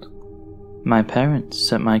household. My parents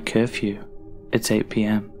set my curfew at 8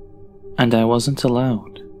 PM, and I wasn't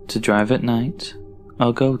allowed to drive at night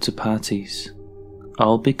or go to parties,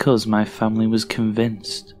 all because my family was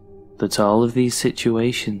convinced that all of these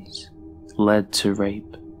situations led to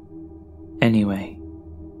rape. Anyway,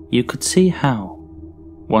 you could see how,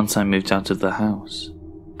 once I moved out of the house,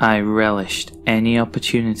 I relished any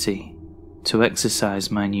opportunity to exercise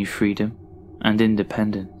my new freedom and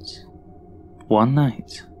independence. One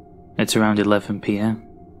night, at around 11 PM,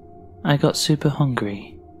 I got super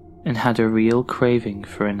hungry and had a real craving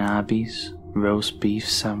for an Arby's roast beef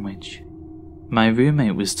sandwich. My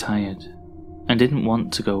roommate was tired and didn't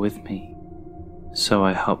want to go with me, so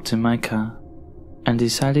I hopped in my car and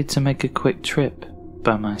decided to make a quick trip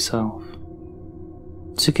by myself.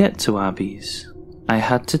 To get to Arby's, I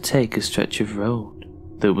had to take a stretch of road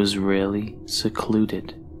that was really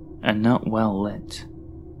secluded and not well lit.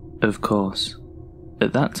 Of course,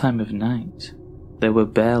 at that time of night, there were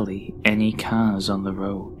barely any cars on the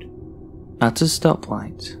road. At a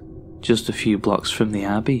stoplight, just a few blocks from the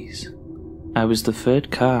Arby's, I was the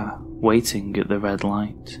third car waiting at the red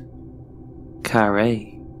light. Car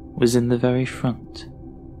A was in the very front,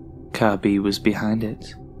 Car B was behind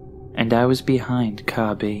it, and I was behind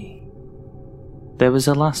Car B. There was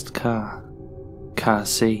a last car, Car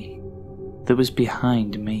C, that was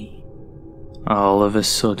behind me. All of a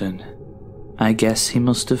sudden, I guess he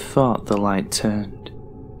must have thought the light turned,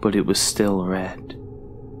 but it was still red.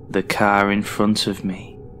 The car in front of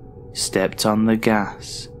me stepped on the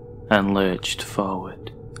gas and lurched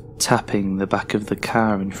forward, tapping the back of the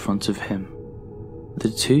car in front of him.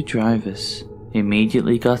 The two drivers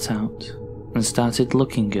immediately got out and started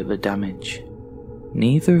looking at the damage.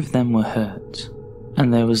 Neither of them were hurt,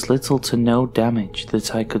 and there was little to no damage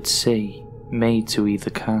that I could see made to either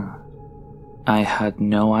car. I had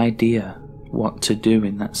no idea what to do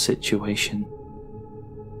in that situation.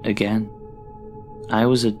 Again, I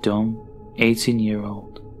was a dumb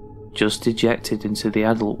 18-year-old, just ejected into the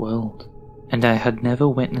adult world, and I had never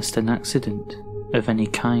witnessed an accident of any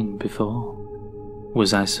kind before.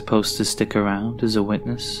 Was I supposed to stick around as a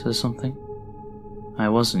witness or something? I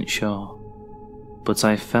wasn't sure, but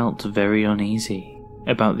I felt very uneasy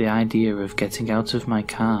about the idea of getting out of my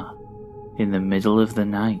car in the middle of the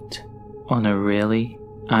night on a really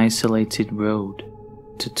isolated road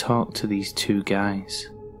to talk to these two guys,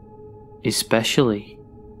 especially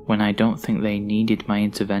when I don't think they needed my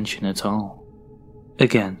intervention at all.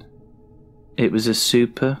 Again, it was a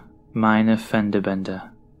super minor fender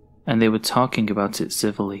bender, and they were talking about it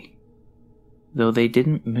civilly, though they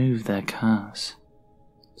didn't move their cars.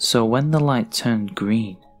 So when the light turned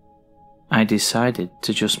green, I decided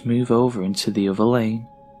to just move over into the other lane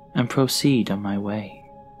and proceed on my way.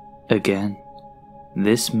 Again,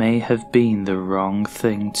 this may have been the wrong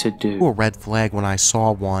thing to do. A red flag when I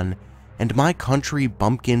saw one, and my country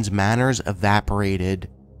bumpkin's manners evaporated.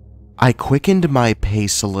 I quickened my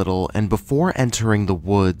pace a little, and before entering the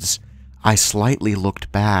woods, I slightly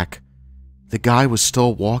looked back. The guy was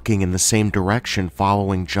still walking in the same direction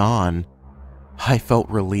following John. I felt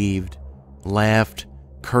relieved, laughed,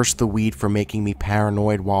 cursed the weed for making me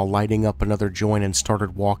paranoid while lighting up another joint and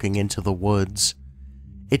started walking into the woods.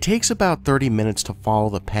 It takes about 30 minutes to follow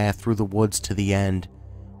the path through the woods to the end.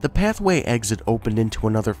 The pathway exit opened into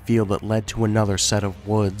another field that led to another set of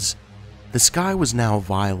woods. The sky was now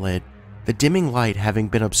violet, the dimming light having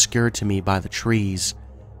been obscured to me by the trees.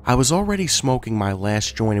 I was already smoking my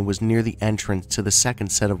last joint and was near the entrance to the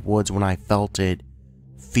second set of woods when I felt it.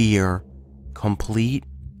 Fear. Complete,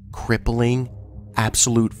 crippling,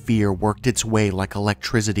 Absolute fear worked its way like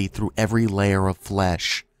electricity through every layer of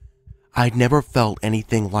flesh. I'd never felt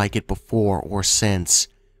anything like it before or since,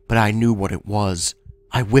 but I knew what it was.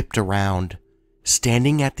 I whipped around.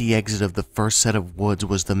 Standing at the exit of the first set of woods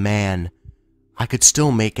was the man. I could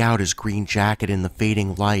still make out his green jacket in the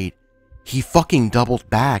fading light. He fucking doubled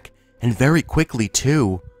back, and very quickly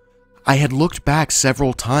too. I had looked back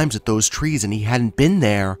several times at those trees and he hadn't been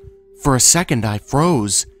there. For a second I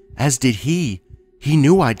froze, as did he. He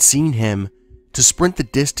knew I'd seen him. To sprint the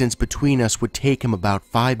distance between us would take him about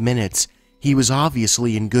 5 minutes. He was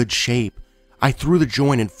obviously in good shape. I threw the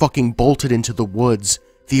joint and fucking bolted into the woods,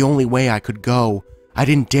 the only way I could go. I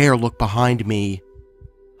didn't dare look behind me.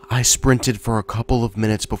 I sprinted for a couple of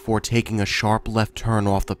minutes before taking a sharp left turn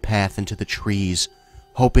off the path into the trees,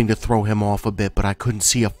 hoping to throw him off a bit, but I couldn't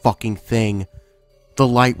see a fucking thing. The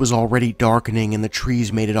light was already darkening and the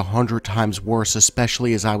trees made it 100 times worse,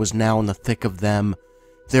 especially as I was now in the thick of them,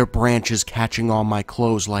 their branches catching on my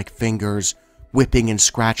clothes like fingers, whipping and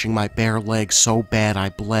scratching my bare legs so bad I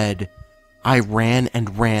bled. I ran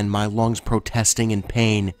and ran, my lungs protesting in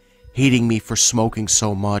pain, hating me for smoking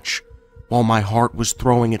so much, while my heart was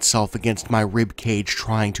throwing itself against my rib cage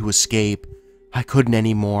trying to escape. I couldn't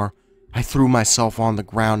anymore. I threw myself on the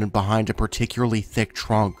ground and behind a particularly thick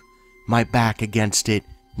trunk, my back against it,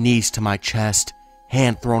 knees to my chest,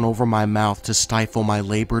 hand thrown over my mouth to stifle my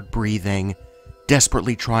labored breathing,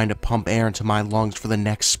 desperately trying to pump air into my lungs for the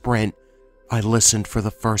next sprint. I listened for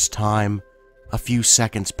the first time. A few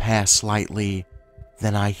seconds pass slightly,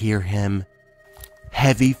 then I hear him.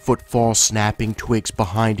 Heavy footfalls snapping twigs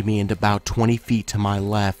behind me and about 20 feet to my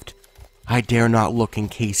left. I dare not look in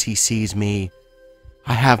case he sees me.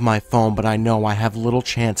 I have my phone, but I know I have little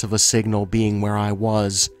chance of a signal being where I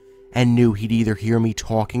was, and knew he'd either hear me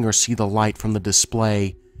talking or see the light from the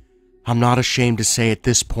display. I'm not ashamed to say at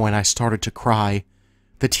this point I started to cry,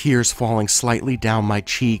 the tears falling slightly down my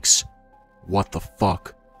cheeks. What the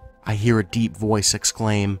fuck? I hear a deep voice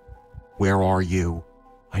exclaim, "Where are you?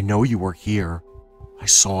 I know you were here. I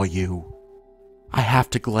saw you." I have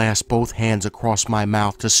to clasp both hands across my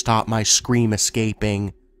mouth to stop my scream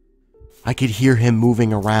escaping. I could hear him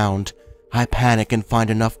moving around. I panic and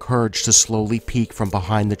find enough courage to slowly peek from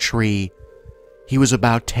behind the tree. He was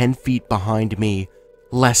about 10 feet behind me,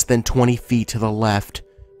 less than 20 feet to the left,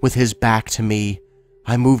 with his back to me.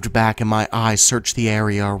 I moved back and my eyes searched the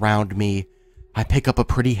area around me. I pick up a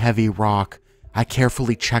pretty heavy rock. I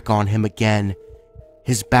carefully check on him again.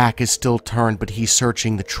 His back is still turned, but he's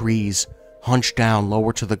searching the trees, hunched down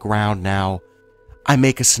lower to the ground now. I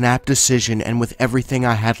make a snap decision, and with everything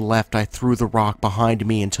I had left, I threw the rock behind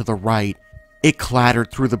me and to the right. It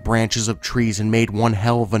clattered through the branches of trees and made one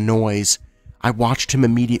hell of a noise. I watched him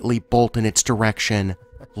immediately bolt in its direction,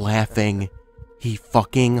 laughing. He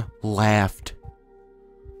fucking laughed.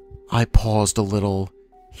 I paused a little,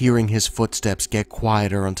 hearing his footsteps get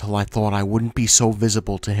quieter until I thought I wouldn't be so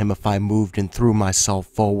visible to him if I moved and threw myself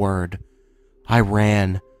forward. I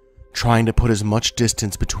ran, trying to put as much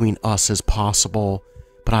distance between us as possible,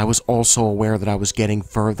 but I was also aware that I was getting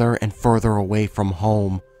further and further away from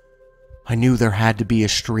home. I knew there had to be a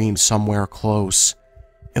stream somewhere close.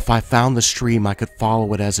 If I found the stream, I could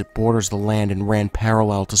follow it as it borders the land and ran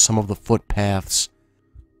parallel to some of the footpaths.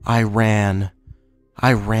 I ran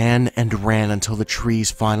and ran until the trees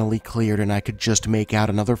finally cleared and I could just make out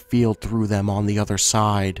another field through them on the other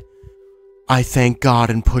side. I thank God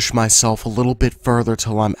and push myself a little bit further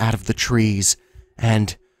till I'm out of the trees,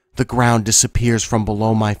 and the ground disappears from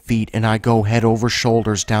below my feet and I go head over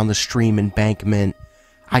shoulders down the stream embankment.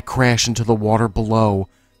 I crash into the water below,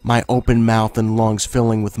 my open mouth and lungs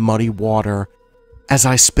filling with muddy water. As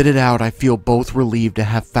I spit it out, I feel both relieved to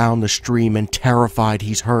have found the stream and terrified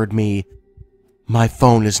he's heard me. My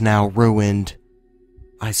phone is now ruined.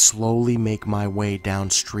 I slowly make my way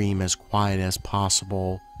downstream as quiet as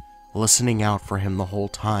possible, listening out for him the whole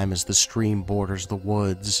time as the stream borders the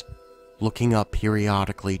woods, looking up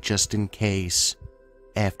periodically just in case.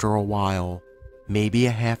 After a while, maybe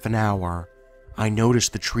a half an hour, I notice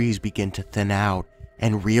the trees begin to thin out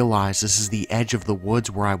and realize this is the edge of the woods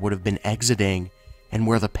where I would have been exiting and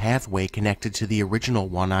where the pathway connected to the original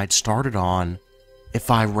one I'd started on. If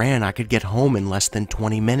I ran, I could get home in less than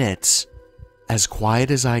 20 minutes. As quiet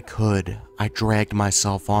as I could, I dragged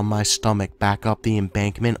myself on my stomach back up the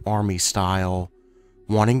embankment army style,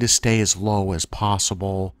 wanting to stay as low as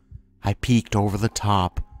possible. I peeked over the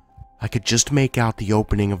top. I could just make out the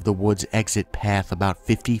opening of the wood's exit path about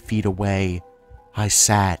 50 feet away. I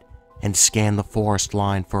sat and scanned the forest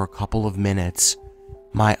line for a couple of minutes,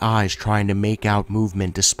 my eyes trying to make out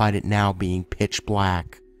movement despite it now being pitch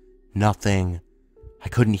black. Nothing. I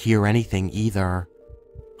couldn't hear anything either.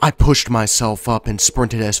 I pushed myself up and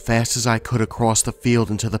sprinted as fast as I could across the field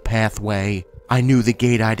into the pathway. I knew the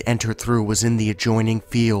gate I'd entered through was in the adjoining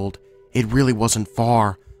field. It really wasn't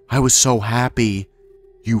far. I was so happy.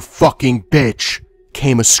 "You fucking bitch!"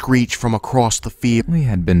 came a screech from across the field. We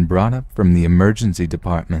had been brought up from the emergency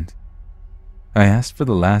department. I asked for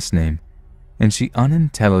the last name, and she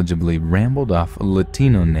unintelligibly rambled off a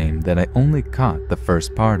Latino name that I only caught the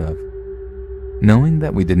first part of. Knowing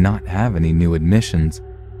that we did not have any new admissions,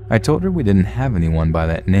 I told her we didn't have anyone by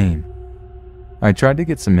that name. I tried to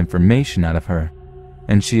get some information out of her,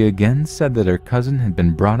 and she again said that her cousin had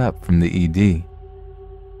been brought up from the ED.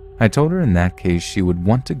 I told her in that case she would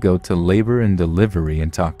want to go to labor and delivery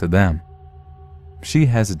and talk to them. She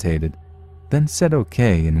hesitated, then said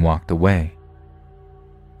okay and walked away.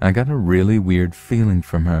 I got a really weird feeling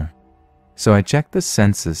from her, so I checked the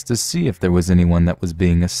census to see if there was anyone that was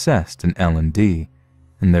being assessed in L&D,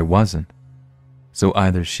 and there wasn't. So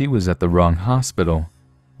either she was at the wrong hospital,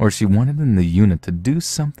 or she wanted in the unit to do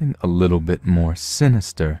something a little bit more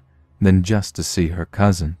sinister than just to see her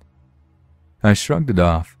cousin. I shrugged it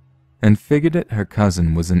off and figured that her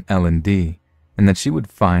cousin was in L&D and that she would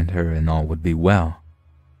find her and all would be well.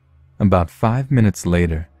 About 5 minutes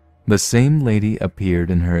later, the same lady appeared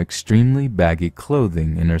in her extremely baggy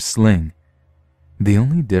clothing in her sling. The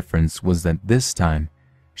only difference was that this time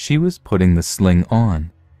she was putting the sling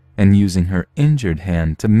on and using her injured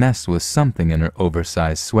hand to mess with something in her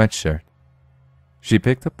oversized sweatshirt. She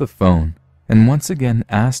picked up the phone and once again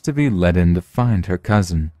asked to be let in to find her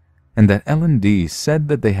cousin, and that L&D said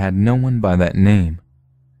that they had no one by that name.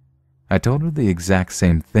 I told her the exact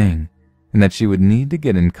same thing, and that she would need to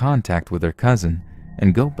get in contact with her cousin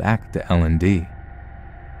and go back to L&D.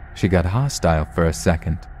 She got hostile for a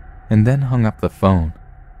second, and then hung up the phone.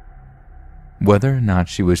 Whether or not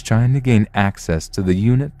she was trying to gain access to the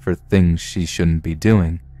unit for things she shouldn't be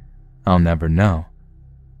doing, I'll never know.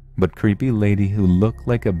 But creepy lady who looked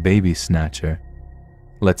like a baby snatcher,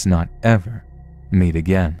 let's not ever meet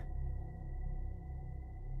again.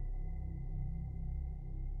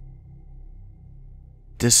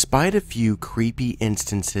 Despite a few creepy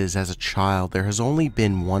instances as a child, there has only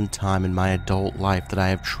been one time in my adult life that I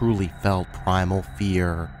have truly felt primal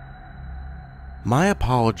fear. My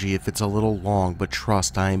apology if it's a little long, but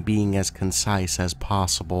trust I am being as concise as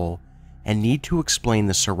possible, and need to explain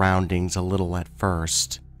the surroundings a little at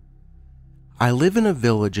first. I live in a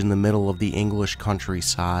village in the middle of the English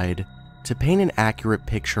countryside. To paint an accurate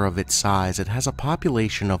picture of its size, it has a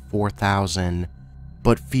population of 4,000,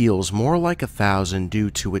 but feels more like 1,000 due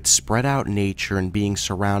to its spread out nature and being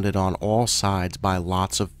surrounded on all sides by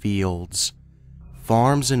lots of fields,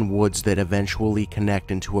 farms and woods that eventually connect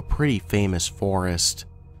into a pretty famous forest.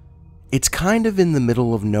 It's kind of in the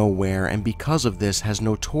middle of nowhere, and because of this has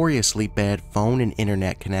notoriously bad phone and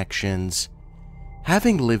internet connections.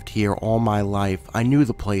 Having lived here all my life, I knew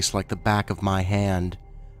the place like the back of my hand.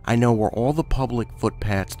 I know where all the public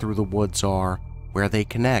footpaths through the woods are, where they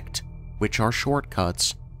connect, which are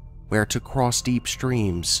shortcuts, where to cross deep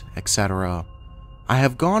streams, etc. I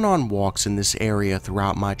have gone on walks in this area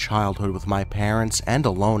throughout my childhood with my parents and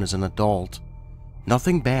alone as an adult.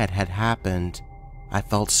 Nothing bad had happened. I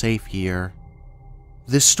felt safe here.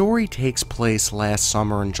 This story takes place last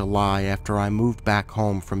summer in July after I moved back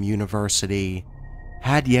home from university.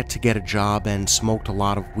 Had yet to get a job and smoked a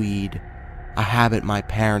lot of weed, a habit my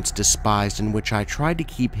parents despised and which I tried to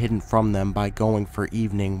keep hidden from them by going for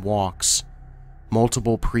evening walks.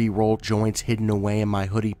 Multiple pre-rolled joints hidden away in my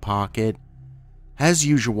hoodie pocket. As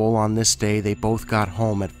usual, on this day they both got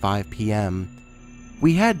home at 5 p.m.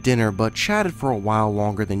 We had dinner but chatted for a while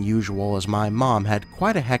longer than usual as my mom had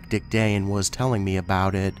quite a hectic day and was telling me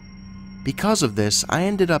about it. Because of this, I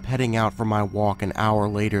ended up heading out for my walk an hour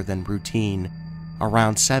later than routine,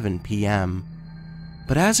 around 7 p.m.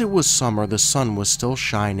 But as it was summer, the sun was still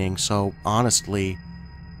shining, so honestly,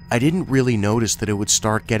 I didn't really notice that it would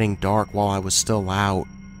start getting dark while I was still out.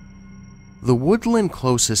 The woodland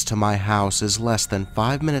closest to my house is less than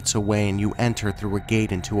 5 minutes away and you enter through a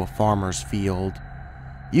gate into a farmer's field.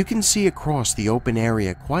 You can see across the open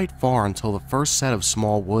area quite far until the first set of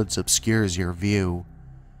small woods obscures your view.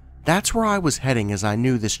 That's where I was heading as I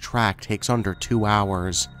knew this track takes under 2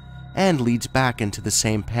 hours, and leads back into the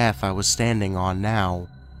same path I was standing on now.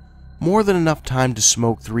 More than enough time to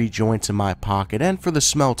smoke 3 joints in my pocket and for the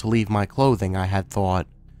smell to leave my clothing, I had thought.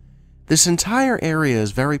 This entire area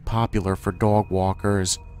is very popular for dog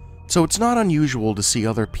walkers, so it's not unusual to see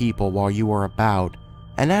other people while you are about,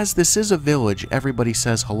 and as this is a village, everybody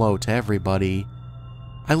says hello to everybody.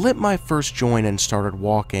 I lit my first joint and started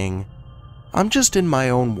walking. I'm just in my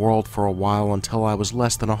own world for a while until I was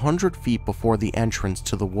less than 100 feet before the entrance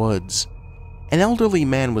to the woods. An elderly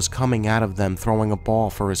man was coming out of them throwing a ball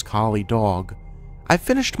for his collie dog. I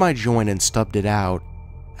finished my joint and stubbed it out.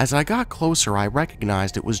 As I got closer, I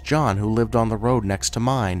recognized it was John, who lived on the road next to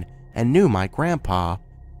mine and knew my grandpa.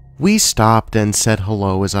 We stopped and said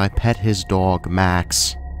hello as I pet his dog,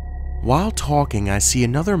 Max. While talking, I see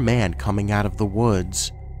another man coming out of the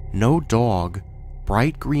woods. No dog,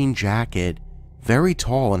 bright green jacket, very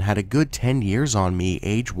tall and had a good 10 years on me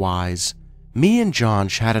age-wise. Me and John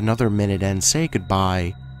chat another minute and say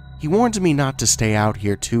goodbye. He warns me not to stay out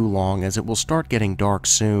here too long as it will start getting dark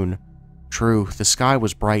soon. True, the sky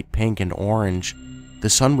was bright pink and orange. The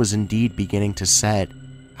sun was indeed beginning to set.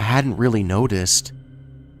 I hadn't really noticed.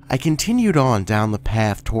 I continued on down the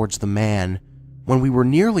path towards the man. When we were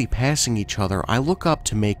nearly passing each other, I look up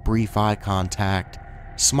to make brief eye contact,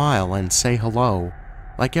 smile, and say hello,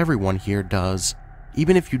 like everyone here does,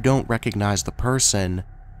 even if you don't recognize the person.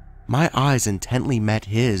 My eyes intently met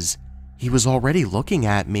his. He was already looking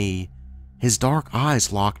at me. His dark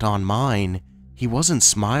eyes locked on mine. He wasn't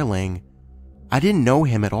smiling. I didn't know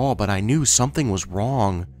him at all, but I knew something was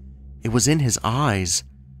wrong. It was in his eyes.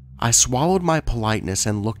 I swallowed my politeness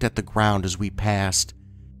and looked at the ground as we passed.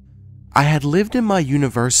 I had lived in my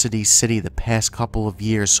university city the past couple of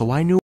years, so I knew